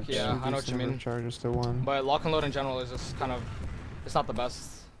problem. pack, with yeah. that. I know what you mean. Charges to 1. But lock and load in general is just kind of, it's not the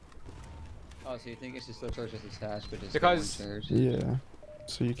best. Oh, so you think it's just still charged as a sash, but just Because- one charge? Yeah.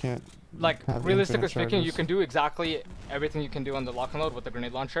 So you can't. Like, have realistically infinite speaking, you charges. can do exactly everything you can do on the lock and load with the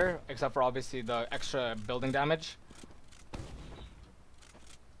grenade launcher, except for obviously the extra building damage.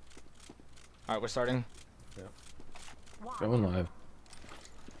 Alright, we're starting. Going live.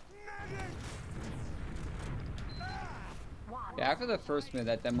 Yeah, after the first mid,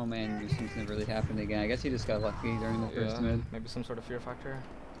 that demo man seems to really happen again. I guess he just got lucky during the first Yeah, mid. maybe some sort of fear factor.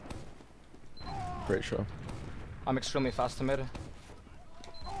 Great show. I'm extremely fast to mid.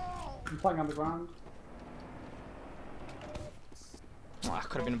 I'm playing on the ground. Ah,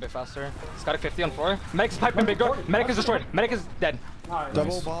 could have been a bit faster. Scotty 50 on 4. Medic's piping big door. Medic is destroyed. Medic is dead. Nice.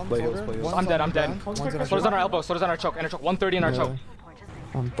 Double bomb. Play heals, soldier. play heals. One's I'm dead, on I'm the dead. ground, one's in a Swords on our choke. elbow, swords on our choke, inner choke. 130 in our Yeah. choke.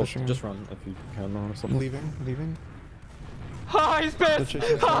 I'm pushing. Just run if you can, honestly. Leaving. Ha, he's They're pissed!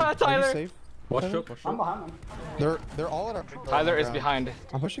 chasing us Ha, down. Are you Tyler! safe? Watch Tyler? choke, watch I'm choke. behind them. They're all at our big door on Tyler the is ground. behind.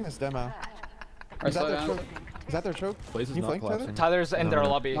 I'm pushing this demo. Alright, Is that slow their down. choke? Is that their choke? Blaze Can is you not flank Tyler? collapsing. Tyler's in their No.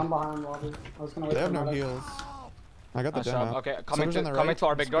 lobby. I'm behind Lobby. I was gonna wait They have for no medic. heals. I got the Nice demo. job. Okay, Soldier's on the coming right. to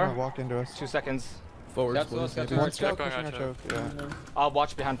our big He's gonna door. Walk into us. 2 seconds. Forward, That's Blaze, what's got maybe. to- One scout Check, pushing a check. choke. Yeah. I'll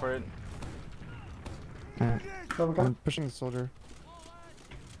watch behind for it. Alright. So we got- I'm pushing the soldier.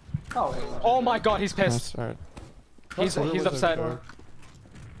 Oh, wait. Oh my god, he's pissed. Nice. Alright. He's Soldier was upset. over door.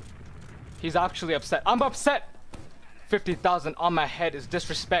 He's actually upset. I'm upset! 50,000 on my head is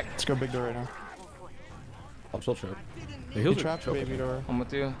disrespect. Let's go big door right now. I'll chill choke. The He heals are trapped choke. baby door. I'm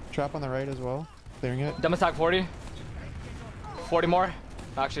with you. Trap on the right as well. Clearing it. Demo tag 40. 40 more.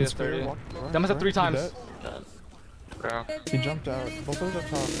 Actually, it's It's clear. 30. Walk- walk- Demo's at walk. 3 He times. dead. Bro. He jumped out. Both those up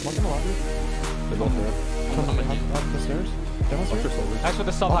top. Walk in the lobby. They both are. Come Coming in. up the stairs. Demon's Watch your here. soldiers. Thanks for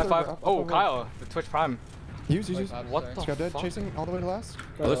the sub Up high the- five. up Oh, the wall. Kyle, the Twitch Prime. Use. What Sorry. the Scout dead. fuck? Chasing all the way to last.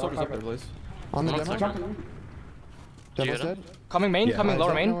 Other soldiers up there, Blaze. On the One demo. second. Jumping in. Demo's hit him? dead. Coming main, Yeah. coming I lower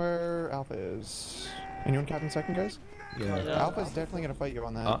don't main. know where Alpha is. Anyone capping second, guys? Yeah. Alpha's definitely gonna fight you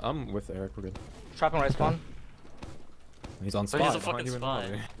on that. I'm with Eric, we're good. Trapping right spawn. He's on But spot. he's a behind fucking you in spy.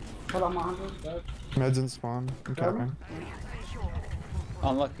 lobby. Hold on, 100. Dead. Meds in spawn. I'm Got him? capping.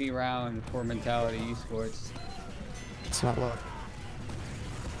 Unlucky round for mentality esports. It's not luck.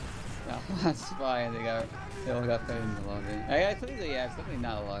 No, that's spy. They all got fed in the lobby. I think that, yeah, it's definitely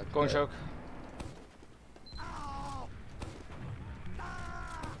not a lot. Going choke.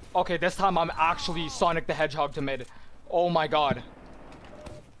 Okay, this time I'm actually Sonic the Hedgehog to mid. Oh my god.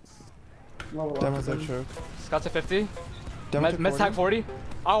 Lower Demo's left. at choke. Scouts at 50. Demo took Mid tag 40.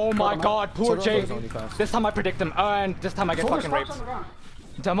 Oh my Soldier god, poor Soldier Jay. on Only fast. This time I predict him, and this time I get Soldier fucking squats raped. on the ground.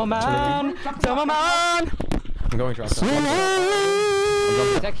 Demo man! Demo man! I'm going drop down.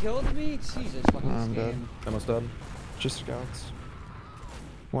 That killed me? Jesus fucking I'm dead. game. Almost dead. Just scouts.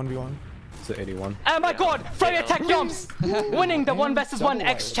 1v1. It's at 81. Oh my god! FROYOTECH jumps! Winning the 1 versus 1 Double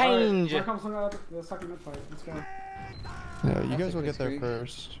wire. exchange! Here comes the second mid fight. Let's go. Yeah, you That's guys a will good get there streak.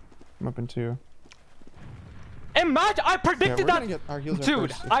 first. I'm up in 2. Imagine, I Yeah, predicted we're gonna that! get our heals are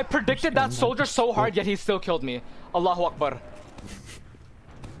Dude, first. I We're predicted just that getting soldier them. so hard, yet he still killed me. Allahu Akbar.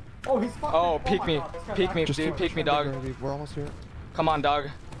 Oh, he's fucking. Oh, peek my me. God, this guy's Peek me, actually- Just dude. keep Peek me, pushing dog. big door, We're almost here. Come on, dog.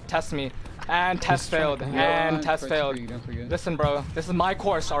 Test me. And test failed. trying to- And Yeah, test first failed. degree, don't forget. Listen, bro. This is my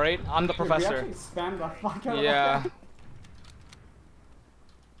course, alright? I'm the Dude, we professor. actually spammed the fuck out of Yeah. that.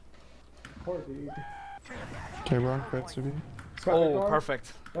 Poor dude. Okay, we're on crits, Subi. Squad big Oh, door.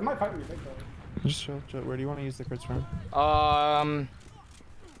 perfect. They might fight me big though. Just chill. Where do you want to use the crits from?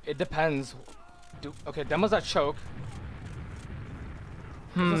 It depends. Okay, Demo's at choke.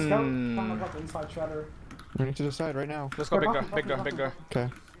 The scout kind of Hmm. like inside shredder. We need to decide right now. Let's go big door, Buffing, big door, buffing, big door. Okay.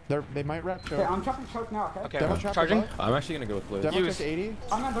 They might wrap choke. Okay, I'm chopping choke now, okay? Okay, Demo trap charging. above. I'm actually gonna go with Blaze. Demo Use. took 80.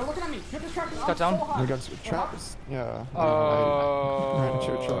 Oh man, they're looking at me. Get distracted. Cut I'm down. so high. We got So high. traps. Yeah. Ran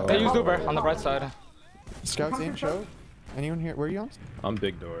into a Oh. choke. They used Uber on the right side. Scouts in choke. Anyone here? Where are you on? I'm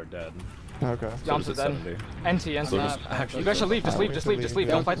big door, dead. Okay. Yams Soldiers is at dead. 70. NT, NT. Soldiers actually. You guys should leave, just leave, just leave, just leave.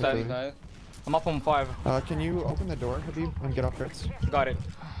 Don't fight that. 35. I'm up on 5. Can you open the door, Habib, and get off crits? Got it.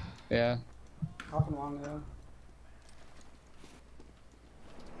 Yeah. Off and long, yeah.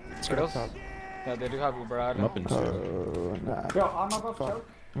 Let's get up Crittles? top. Yeah, they do have Uber ad. I'm up in 2. Oh, nah. Yo, I'm above Fuck. choke.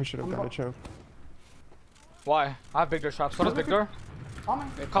 We should have done a choke. Why? I have big door traps. So does big door. On me.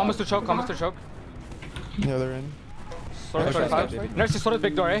 Combos to choke, combos to choke. Yeah, they're in. So does Okay, 35. Nurse, so does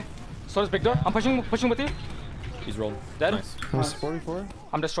big door, eh? So does big door. I'm pushing with you. He's rolled. Dead? Nice. There's 44.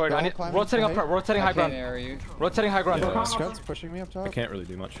 I'm destroyed. They're I all need climbing rotating up, height. rotating I high can't ground. air you. Rotating high ground. Yeah. Scouts pushing me up top. I can't really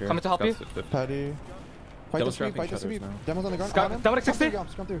do much here. Coming to help you? Scouts at 50. Paddy. Fight Devil's the sweep, trapping fight the shutters sweep. now. Demo's on the ground. Scout- on him. Demonic Come 60. through,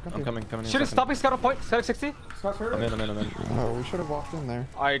 Gumps, come through. I'm coming in a Shooting, second. stopping, scout on point. Scout 60. Scott's hurt. I'm in. Oh, we should have walked in there.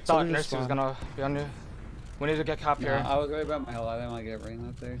 I thought Soldier Nurse was spawn. gonna be on you. We need to get cap here. I was worried about my health. I didn't want to get rain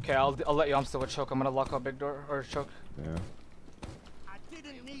out there. Okay, I'll let you. I'm still with choke. I'm gonna lock up big door or choke. Yeah. I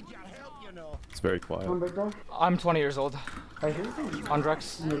didn't need your help, you know. It's very quiet. One big door. I'm 20 years old. I hear you.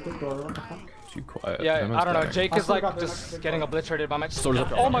 Andrex. Big door. What the fuck? Too quiet. Yeah, Demo's I don't know. dying. Jake I is still like got the just next getting big obliterated by my. Sword is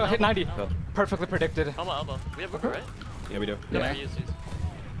up. Oh my god, hit 90. God. Perfectly predicted. Elbow. We have Booker, right? Yeah, we do. Yeah. Yeah.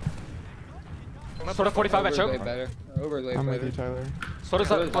 Sort of 45 at Over's way choke. better. Over's way I'm better. with you, Tyler. Sort of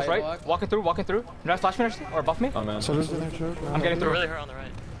Soda's close light right. block. Walking through. Did I flash me or buff me? Oh man. Soldier's in there, choke. I'm getting We're through. really hurt on the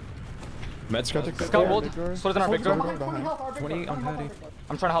right. Med Scout scout. the Scout big ult. door. Sort of in our big door. Soldier's behind. 20 on Patty.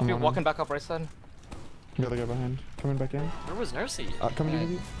 I'm trying to help you. I'm on Walking back up right side. You gotta go behind. Coming back in. Where was Nursey? Coming in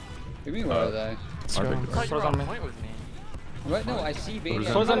with you. What do you mean, where was I? Scout big on. I thought you Sword's were on on me. point with me. What? No, I see Baby.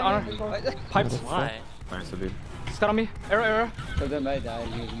 Swords on honor. Pipes. Why? Nice, Habib. Scout on me. Error. So then I died.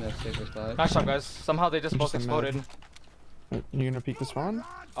 He was in the safer spot. Nice shot, guys. Somehow they just I'm both just a med. exploded. You gonna peek the spawn?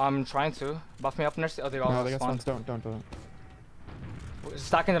 I'm trying to. Buff me up, nurse. Oh, they all No, they got spawned. spawns. Don't.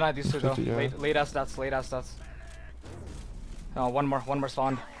 Stacking the night, these two though. 50, yeah. Late ass stats. Oh, one more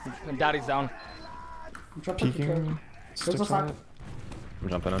spawn. And daddy's down. Peeking. Sticks a on side. it. I'm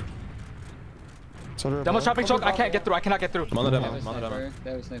jumping in. Soldier Demo's above. trapping choke. I can't get through. I cannot get through. I'm on the They demo. have a I'm on the demo. sniper.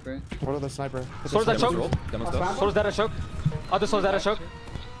 They have a sniper. What are the sniper? Hit the Sword's that sniper. choke? Demo's dead. Swords dead at choke. Other swords dead at choke.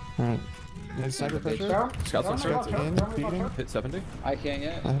 Alright. Is sniper pressure? Scouts on Scouts in, peeking. Hit 70. I can't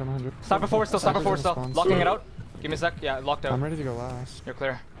yet. I hit him 100. Sniper forward still. Sniper forward still. Spawns. Locking it out. Give me a sec. Yeah, locked out. I'm ready to go last. You're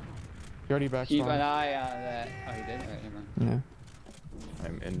clear. You already back Keep an spawn. eye on that. Oh, he did? Alright, never mind. Yeah.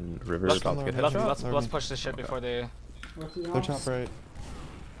 I'm in river. Let's, About to get let's, headshot. let's push this shit before they. They're top right.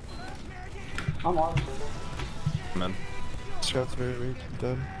 I'm on. Man. Scouts very weak.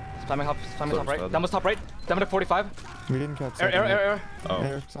 Dead. Spamming top Soldier's right. dead. Demo's top right. Demo to 45. We didn't catch Error. Oh.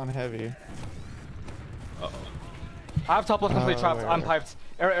 Eric's on heavy. Uh-oh. I have top left completely trapped. wait, I'm wait. piped.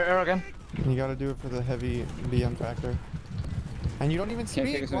 Error again. You gotta do it for the heavy BM factor. And you don't even Can't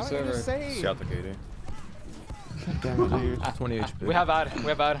speak. take us to Why the don't you server. say? Scout the KD. Damn it, dude. 20 HP. We have ad.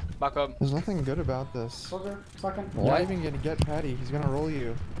 Back up. There's nothing good about this. Soldier, second. You're not even gonna get Patty. He's gonna roll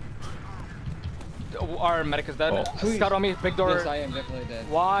you. Our medic is dead. Oh. Scout on me. Big door. Yes, I am definitely dead.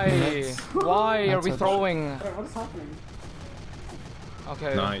 Why? Why are That's we a- throwing? Wait, what is happening?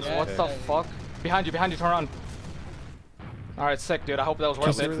 Okay. Nice. What the Yeah. fuck? Behind you. Turn around. Alright, sick, dude. I hope that was worth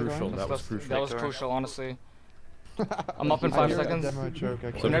Just it. really Crucial. going? That was crucial. That was Victor. crucial, honestly. I'm up in I 5 hear a seconds. Demo choke,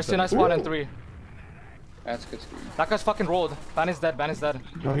 actually. Nurse nice spawn in 3. That's good screen. That guy's fucking rolled. Ban is dead.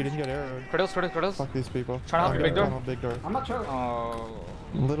 Oh, he didn't get arrowed. Crittles. Fuck these people. Trying to help you, big door. Tunnel, big door. I'm not sure. Oh.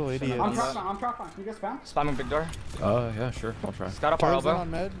 Little idiot. I'm trapped on. Can you get spam? Spamming big door. Yeah, sure. I'll try. Scout up our Tyler's in elbow.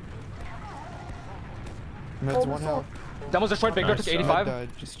 on med. Med's one health. Demo's destroyed. Big door Nice took shot. 85. Med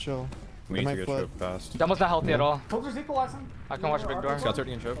died. Just chill. We They need might to get flood. choke fast. Demo's not healthy at all. Soldier's equalizing. I can watch big door. Scout's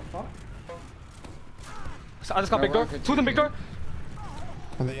already in choke. I just got big door. Two of them big door.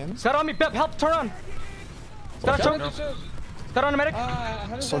 Are they in? Scout on me. Bep, help. Turn on. Scout Watch out, choke. no. Scout on the medic.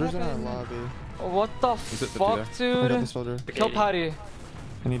 How does Soldier's that in our happen? lobby. What the He's at 50 fuck, there. I got the dude? soldier. Kill Patty.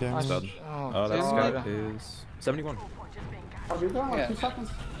 Any damage? Dead. Oh, That dude. scout is 71. Are we doing like Yeah. 2 seconds?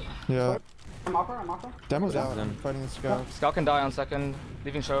 Yeah. I'm upper. Demo's out. Then. I'm fighting the scout. Scout can die on second.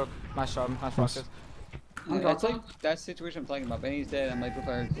 Leaving choke. Nice job. Nice rockets. Yeah, it's like that situation I'm talking about. Benny's dead. I'm like,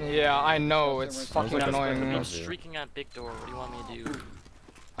 prepared. Yeah, I know. It's fucking like a annoying. sniper. I'm streaking at big door. What do you want me to do?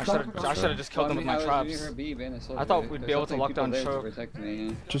 I should have just killed them with my traps. I thought we'd be able to lock down choke.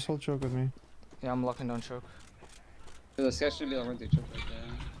 Just hold choke with me. Yeah, I'm locking down choke. The sketch should be able to run through choke like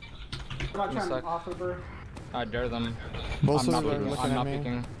that. I'm not trying Suck. to offer bro. I dare them. Both I'm not soldiers are peeking. looking I'm at not me.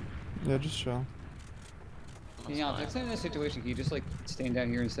 peeking. Yeah, just chill. Yeah, next time in this situation, can you just like stand down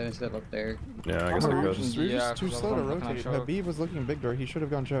here instead of up there? Yeah, I guess I could. We're Yeah, just 'cause too I was slow to looking at rotate. choke. Habib was looking big door. He should have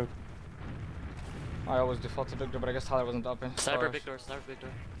gone choke. I always default to big door, but I guess Tyler wasn't up in. Sniper big door. Sniper big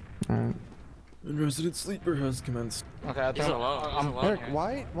door. Alright. Resident Sleeper has commenced. Okay, I He's think alone. He's I'm. alone Eric, here.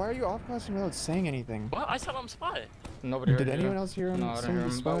 why are you off classing without saying anything? What? I said I'm spy. Nobody heard Did you. anyone else hear him? No, I didn't Some hear of him.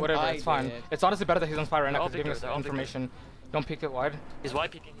 the But spot? whatever, I it's fine. did. It's honestly better that he's on spy right now They're all because giving big us door, they're all big information. Don't peek it wide. He's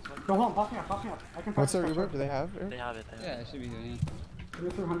wide peeking. He's wide peeking. Go home. Pop me up. I can What's fight their this Uber? for Do they have? Eric? They have it. They have Yeah, it. it should be here. Give me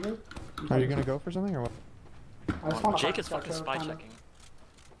 300. Are you gonna go for something or what? I just want to Jake is fucking spy checking.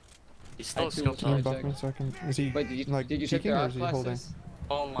 He's still I do scoped too. Can you up. buff me so I can? Is he Wait, did you like check peeking their or out is he holding? classes?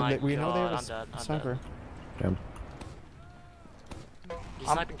 Oh my We know they have god. a I'm dead. sniper. Damn. He's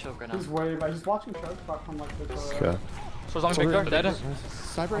sniping choke right now. He's way, but he's watching choke, but from like the Okay. So it's on big door, dead.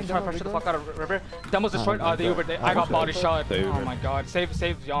 Sniper I'm and trying to demo, pressure big the door. fuck out of River. Demo's destroyed. my The God. Uber. I got Okay. body shot. The Oh Uber. my god.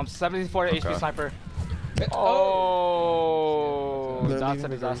 Save Yom. 74 HP Okay. sniper. Oh! Oh, They're that's a leaving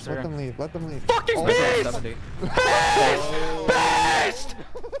the doors. Let disaster. them leave. Let them leave. Fucking Oh, beast! 70. Beast!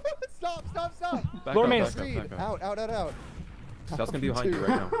 Stop! Stop! Stop! Back Lower up, main. back up, back up. Out! Out! Out! Out! Scout's gonna be behind you right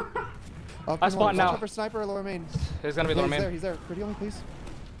now. Up I and spawn low. now. Watch out for sniper, lower main. He's gonna be Yeah, lower he's there. main. He's there. Pretty only, please.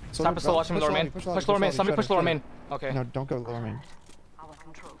 Sniper's still watching me lower main. Push lower main. Somebody push lower main. Okay. No, don't go lower main. Our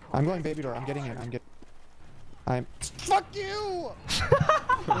control point. I'm going baby door. I'm getting it. I'm. Fuck you!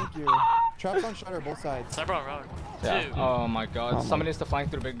 Thank you. Traps on shutter, both sides. Sniper on rock. Yeah. Two. Oh my god. Oh my- Somebody needs to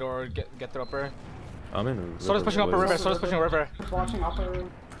flank through big door. Get through upper. I'm in river. Soda's pushing upper river. Soda's pushing river. Just watching upper.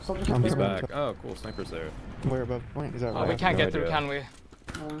 Soldiers I'm He's upper. back. Oh, cool. Sniper's there. Where above point? Is that Oh, right? we can't no get through, idea. can we?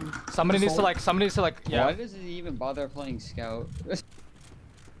 Somebody needs to like. Somebody needs to like. Why Yeah. does it even bother playing scout?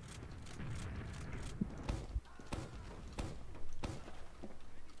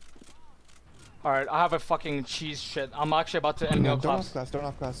 Alright, I have a fucking cheese shit. I'm actually about to end No, meal don't class. off class. Don't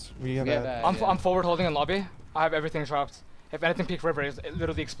off class. We have We have a. a- I'm forward holding in lobby. I have everything trapped. If anything peek river, it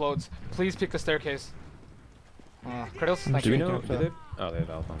literally explodes. Please peek the staircase. Crittles, thank Do we you. know? Okay. Do they? Oh, they have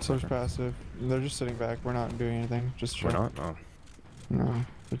alpha. Source passive. They're just sitting back. We're not doing anything. Just We're chill. not? Oh. No,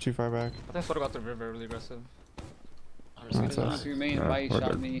 they're too far back. I think Soda got the river really aggressive. I'm just That's gonna us. die. Your main Yeah, body we're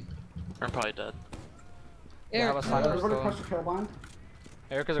shot good. me. I'm probably dead. They have a Eric, sniper Everybody still. push the kill blind.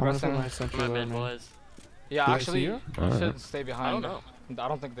 Eric is I'm gonna put aggressing. my sentry My lower mid main. boys. Yeah, Do they actually, see you you? Alright. should stay behind. I don't know. I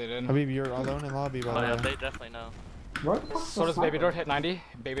don't think they did. Habib, you're alone in lobby, by Oh the yeah, way. they definitely know. What? the fuck's the Soda's baby sniper? door hit 90.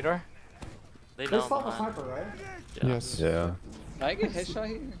 Baby door. They They know still I'm have a behind. sniper, right? Yeah. Yes. Yeah. Can I get headshot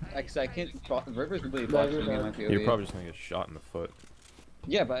here? Cause I can't. River's completely Yeah, blocked you're from me in dead. my POV. You're probably just gonna get shot in the foot.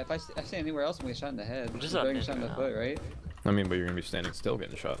 Yeah, but if I stay anywhere else, I'm gonna get shot in the head. I'm just I'm on getting mid shot in the right foot, right? I mean, but you're gonna be standing still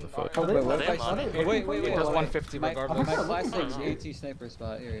getting shot in the foot. Are they, Wait, what if I- are they Oh, wait, waiting It for does you? 150 My regardless. I think classic they're looking AT sniper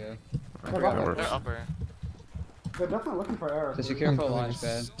spot. Here we go. They're That definitely- works. They're upper. They're definitely looking for Eric. Just be I'm careful, building a launch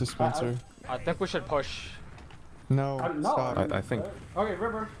pad. dispenser. I think we should push. No, No, stop. I think- Okay,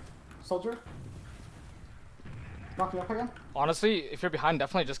 river. Soldier. Knock me up again. Honestly, if you're behind,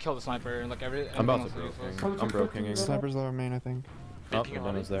 definitely just kill the sniper. Like I'm about to anything bro else is useless. king. I'm bro kinging. Sniper's lower main, I think. Oh, the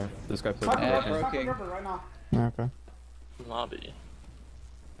demo's there. This guy played Sniper, Yeah, bro river, king. bro sniper king. river right now. Yeah, okay. Lobby.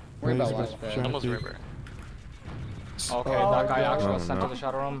 Worry about Raise launch the pad. shot. Almost Dude. river. Okay, Oh, that guy yeah. actually Oh, was sent no. to the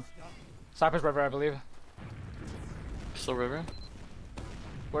shadow room. Sniper's river, I believe. Still river?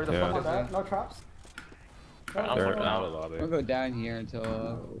 Where the Yeah. fuck No is bad, he? no traps. I'm They're fucking out out. of lobby. I'm gonna go down here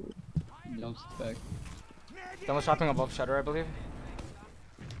until jumps back. Someone's trapping above shutter, I believe.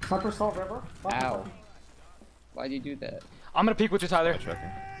 Sniper still river. Ow. Why'd you do that? I'm gonna peek with you, Tyler. Checking.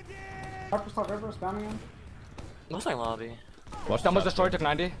 Sniper still river, spamming him. Nothing lobby. Watch Someone's the destroyed, took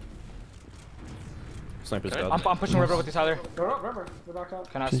 90. Sniper's Okay. dead. I'm pushing river with you, Tyler. They're up river. They're back up.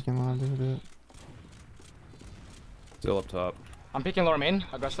 Can I? Peeking lobby a bit. Still up top. I'm peeking lower main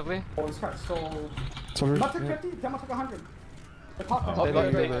aggressively. Oh, this guy's so... Soldier, Not took yeah. 50, demo took 100. The top Oh. cover.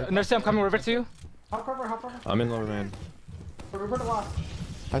 They, river. Nurse, I'm coming river to you. Top cover, top cover. I'm in lower main. The river to last.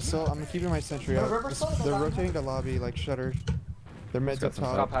 I'm keeping my sentry The out. river's still They're back. rotating to lobby like shutter. They're mids got up some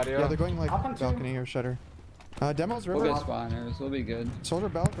top. top patio. Yeah, they're going like Up on two. balcony or shutter. Demo's We'll river. get spawners. We'll be good. Soldier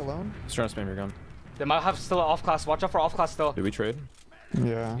balk alone. He's trying to spam your gun. They might have still an off class. Watch out for off class still. Did we trade?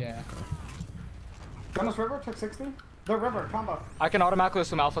 Yeah. Yeah. Demo's river took 60. The river, combo. I can automatically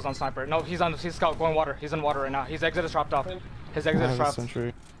assume alpha's on sniper. No, he's scout going water. He's in water right now. His exit is trapped off. His I exit is have a trapped.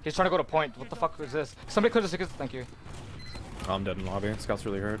 sentry. He's trying to go to point. What the fuck is this? Somebody could have thank you. I'm dead in lobby. Scout's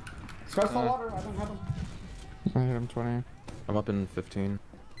really hurt. Sky's still water, I didn't have him. I hit him 20. I'm up in 15.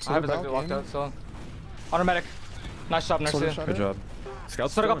 I have his Soldier exit balk locked in. out, so. Automatic. Nice job, Soldier Nurse. shutter. Good job.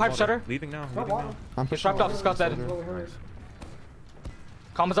 Scout's Soda got still in pipe water. shutter. Leaving now. No Leaving water. now. I'm He's pushing trapped off. Soldier. Scout's dead. Really hurry. Nice.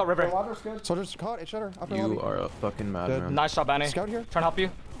 Comms out The river. water's good. Soldier's caught. It's shutter. Upper lobby. You are a fucking madman. Nice job, Annie. Scout here. Trying to help you.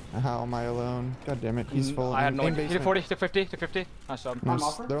 How am I alone? God damn it. He's full. I had no in idea. He did basement. 40, took 50, took 50. Nice job. Nice.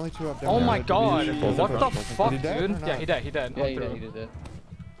 offer. They're only two up. Oh down my there. god. Both What of the them. fuck, Is he dead or dude? not? Yeah, he dead. Yeah, I'm he through. did. He did it.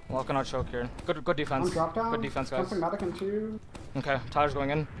 Well, cannot choke here. Good defense. One drop down. Good defense, guys. Something medic in 2. Okay, Tyler's going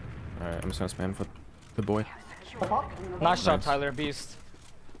in. Alright, I'm just gonna spam for the boy. The pop. Nice job, Nice. Tyler. Beast.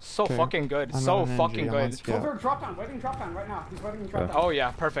 So Okay. fucking good. I'm So on an fucking energy, I'm on good. scout. Soldier, drop down. Waiting drop down right now. He's waiting drop Yeah. down. Oh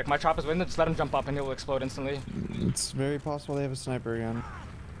yeah, perfect. My trap is waiting. Just let him jump up and he will explode instantly. It's very possible they have a sniper again.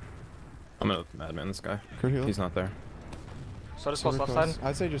 I'm gonna madman this guy. Could heal. He's not there. So just Soldier close left close. side.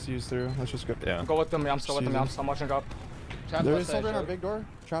 I'd say just use through. Let's just go. Yeah. Go with them. Yeah, I'm still with them. Yeah, I'm watching drop. Trap There left is side, soldier in our short. big door.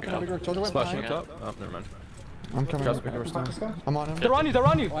 Trapping our big door. Soldier went Splashing behind. up top. Oh, never mind. I'm coming. Scout's up. big door still. This guy. I'm on him. They're on you. They're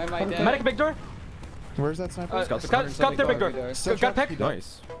on you. Why am I dead? Medic big door. Where's that sniper? Scout's Scout their big door. Door. Still Got trapped. pick.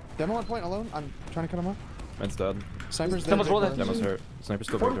 Nice. Demo on point alone. I'm trying to cut him off. Man's dead. Sniper's there. Demo's big roll door. it. Demo's hurt. Sniper's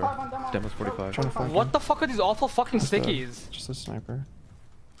still big 45 door. on demo. Demo's 45. Trying to flank What him. the fuck are these awful fucking Just a- stickies? Just a sniper.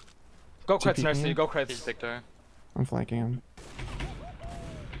 Go crits, TPE. Nursey. Go He's crits. Victor. I'm flanking him.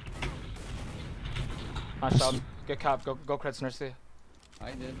 Nice job. Good cap. Go crits, Nursey.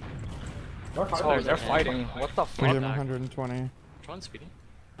 I did. Oh, they're fighting. What the I fuck? gave him 120. Which one's speedy?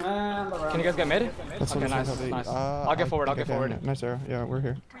 And the Can you guys get mid? That's Okay, what nice, I said. nice. I'll get forward, I'll get forward. Nice arrow. Yeah, we're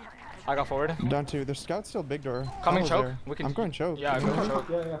here. I got forward. Down 2. There's scouts still big door. Coming Combo's choke. there. We can. I'm going choke. Yeah, go choke.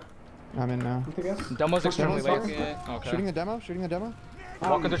 Yeah. I'm in now. You think it's? Demo's extremely Demo's late. Okay. Okay. Shooting the demo. Shooting the demo.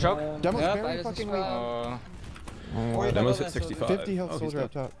 Walk into choke. Demo's Yep, I very just fucking described- late. Or Demo's double at that 65. 50 health Oh, he's soldier dead.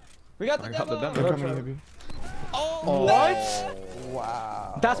 up top. We got the I got the demo. demo. They're coming, Habib. Oh, What?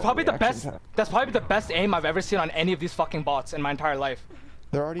 Wow. That's probably the best. Reaction time. That's probably the best aim I've ever seen on any of these fucking bots in my entire life.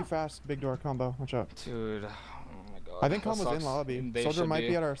 They're already fast. Big door combo. Watch out. Dude. Oh my god. I think that combo's in sucks. lobby. They Soldier should might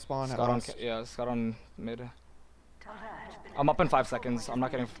be at our spawn at Scott on, last. yeah, Scott on mid. I'm up in 5 seconds. I'm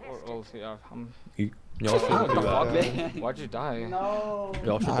not getting. Well, yeah. Y'all should What do the that. fuck? Why'd you die? No.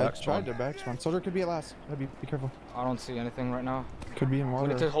 Y'all should I back tried spawn. to back spawn. Soldier could be at last. Habib, be careful. I don't see anything right now. Could be in We need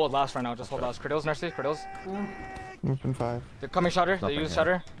to water. hold last right now. Just hold last. Criddles, Nursey, Criddles. Open 5. They're coming shutter. They Nothing use here.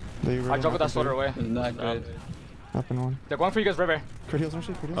 shutter. They I juggled that soldier away. It's not good. Up in 1. They're going for you guys, River. Crit heals,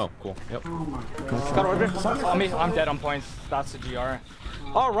 Nursey. Crit heals. Oh, cool. Yep. Oh my god. Scott on River. On me. I'm dead on points. That's the GR.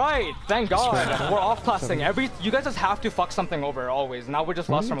 All right. Thank God. We're off classing. You guys just have to fuck something over always. Now we just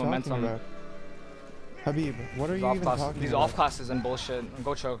What lost are our you talking momentum. about? Habib, what are These you off even classes. talking These about? off classes and bullshit.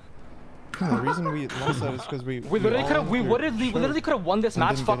 Go choke. No, the reason we lost that is because we literally all could have. We went literally could have won this and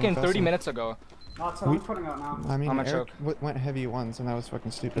match didn't get fucking in 30 fast minutes ago. That's what I'm putting out now. I mean, I'm a Eric choke. went heavy once, and that was fucking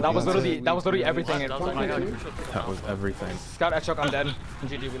stupid. That was That's literally. it. That was literally everything. That was Oh my god. That was everything. Scott at choke. I'm dead.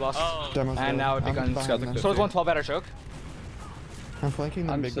 GG. We lost. Oh, Demo's And dead. now it I'm becomes- behind Scout them. the So there's 112 at our choke. I'm flanking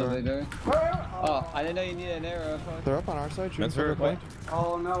them I'm big still door. there. Oh, I didn't know you needed an arrow. Fuck. They're up on our side, shooting Spencer, soldier point.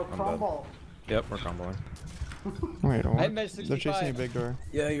 Oh no, dead. crumble. Yep, we're comboing. Wait, I what? made They're chasing 65. you big door.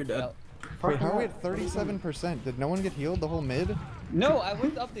 Yeah, you're dead. Yep. Wait, how are we at 37%? Did no one get healed the whole mid? No, I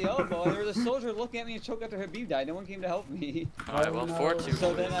went up the elbow and there was a soldier looking at me and choked after Habib died. No one came to help me. alright, well, 4-2.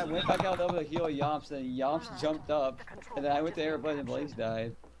 So then I went back out the elbow to heal Yomps, then Yomps jumped up, and then I went to air blood and Blaze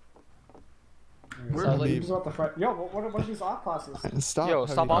died. We're So, like, Habib's about to fight. Yo, what are these off classes? Stop. Yo,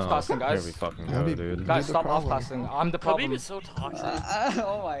 stop Habib. off classing, Here guys. we fucking Yeah, go, we- dude. Guys, the stop off problem. classing. I'm the Habib problem. is so toxic.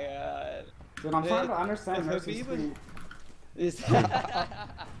 oh my god. Dude, I'm trying to understand If Mercy's Habib speed. is...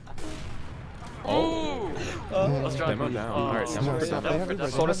 Oh! Let's try. Demo down. Alright, Oh, demo No, sorry, stop. down. They have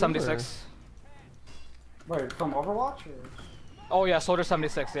everybody. They Soldier have 76. Wait, from Overwatch? Or? Oh yeah, Soldier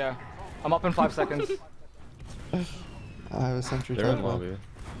 76. Yeah. I'm up in 5 seconds. everywhere. I have a sentry. They're in trap. lobby.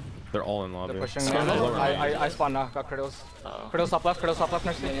 They're all in lobby. They're pushing. Scout I, lower. I spawned now. Got crittles. Crittles top left. Crittles top left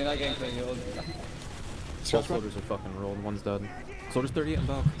next to Yeah, me. you're not getting crit healed. Both soldiers are fucking rolled. One's dead. Soldier's 38 and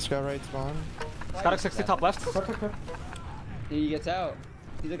above. Scout right spawn. Scout 60 top left. Quick. He gets out.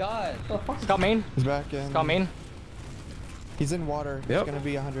 He's a god. Scout main. He's back in. Scout main. He's in water. Yep. He's gonna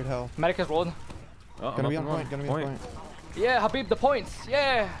be 100 health. Medic is rolled. Oh, I'm Gonna be up on and point. Gonna be on point. Yeah, Habib, the points.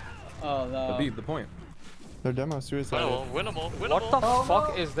 Yeah. Oh no. Habib, the point. Their demo suicide. Oh, winnable, winnable. What the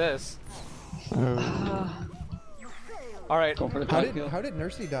fuck is this? Oh. All right. Go for the How top kill. did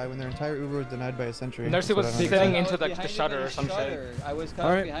Nursey die when their entire Uber was denied by a sentry? Nursey That's what was I don't sitting understand. into the Behind him shutter in or the some shit. shutter. I was caught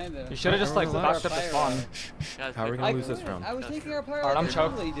Alright. behind him. You should have just like Everyone backed up the spawn. Guys, How are we good. gonna lose this round? I was taking our pyro. Alright, I'm like I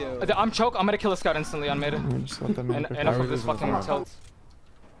choked. normally do. I'm choke. I'm gonna kill a scout instantly on mid. Let me just let them And make enough their of this fight. fucking tilt.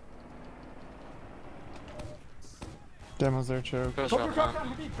 Demos there, choke. First Soldier round, drop huh? down,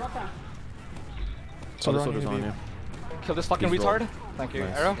 Habib, drop down. Other on soldier's you, on Habib. you. Kill this fucking He's retard. rolled. Thank you.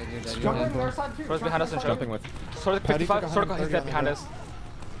 Nice. Arrow. Jump in their side too. Soldier's behind us and choke. Jumping with. Sort of Paddy 55. took Sort of he's 130 dead on the behind hill. us.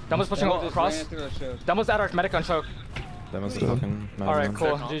 Demo's pushing Demo just across. ran through a choke. Demo's at our medic on choke. Demo's the Good. fucking mad All right, man.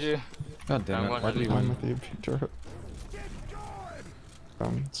 cool. Check GG. God damn it. Why did we I'm win? with you, Peter.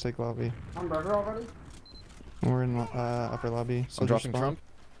 Let's take lobby. I'm River already. We're in upper lobby. I'm Soldier dropping spawn. Trump.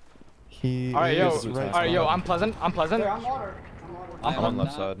 He All right, yo. is right All right, yo. spawn. I'm pleasant. I'm pleasant. Hey, I'm water. I'm on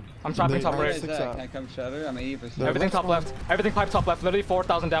left not- side. I'm trapping They- top Alright, right. six Can up. I come shutter? I'm 80%. They're Everything left top spawn. left. Everything pipe top left. Literally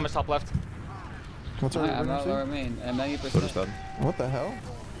 4,000 damage top left. What's our I'm Uber, out lower Nursey? main. I'm 90%. Soldier's dead. What the hell?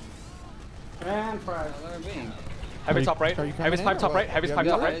 And fries. Lower main. Heavy you- top right. are you coming Heavy's in pipe or top what? right. Heavy's You pipe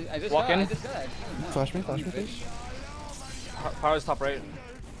have top to- right. I just Walk got, in. I just got. No. Flash me, please. Power's top right.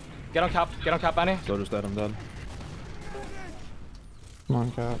 Get on cap. Get on cap, Annie. Soldier's dead. I'm dead. Come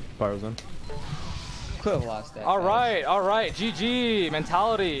on, Cap. Pyro's in. Could have lost that. All guys. right. All right. GG.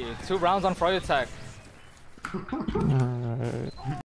 Mentality. 2 rounds on FROYOTECH. Alright.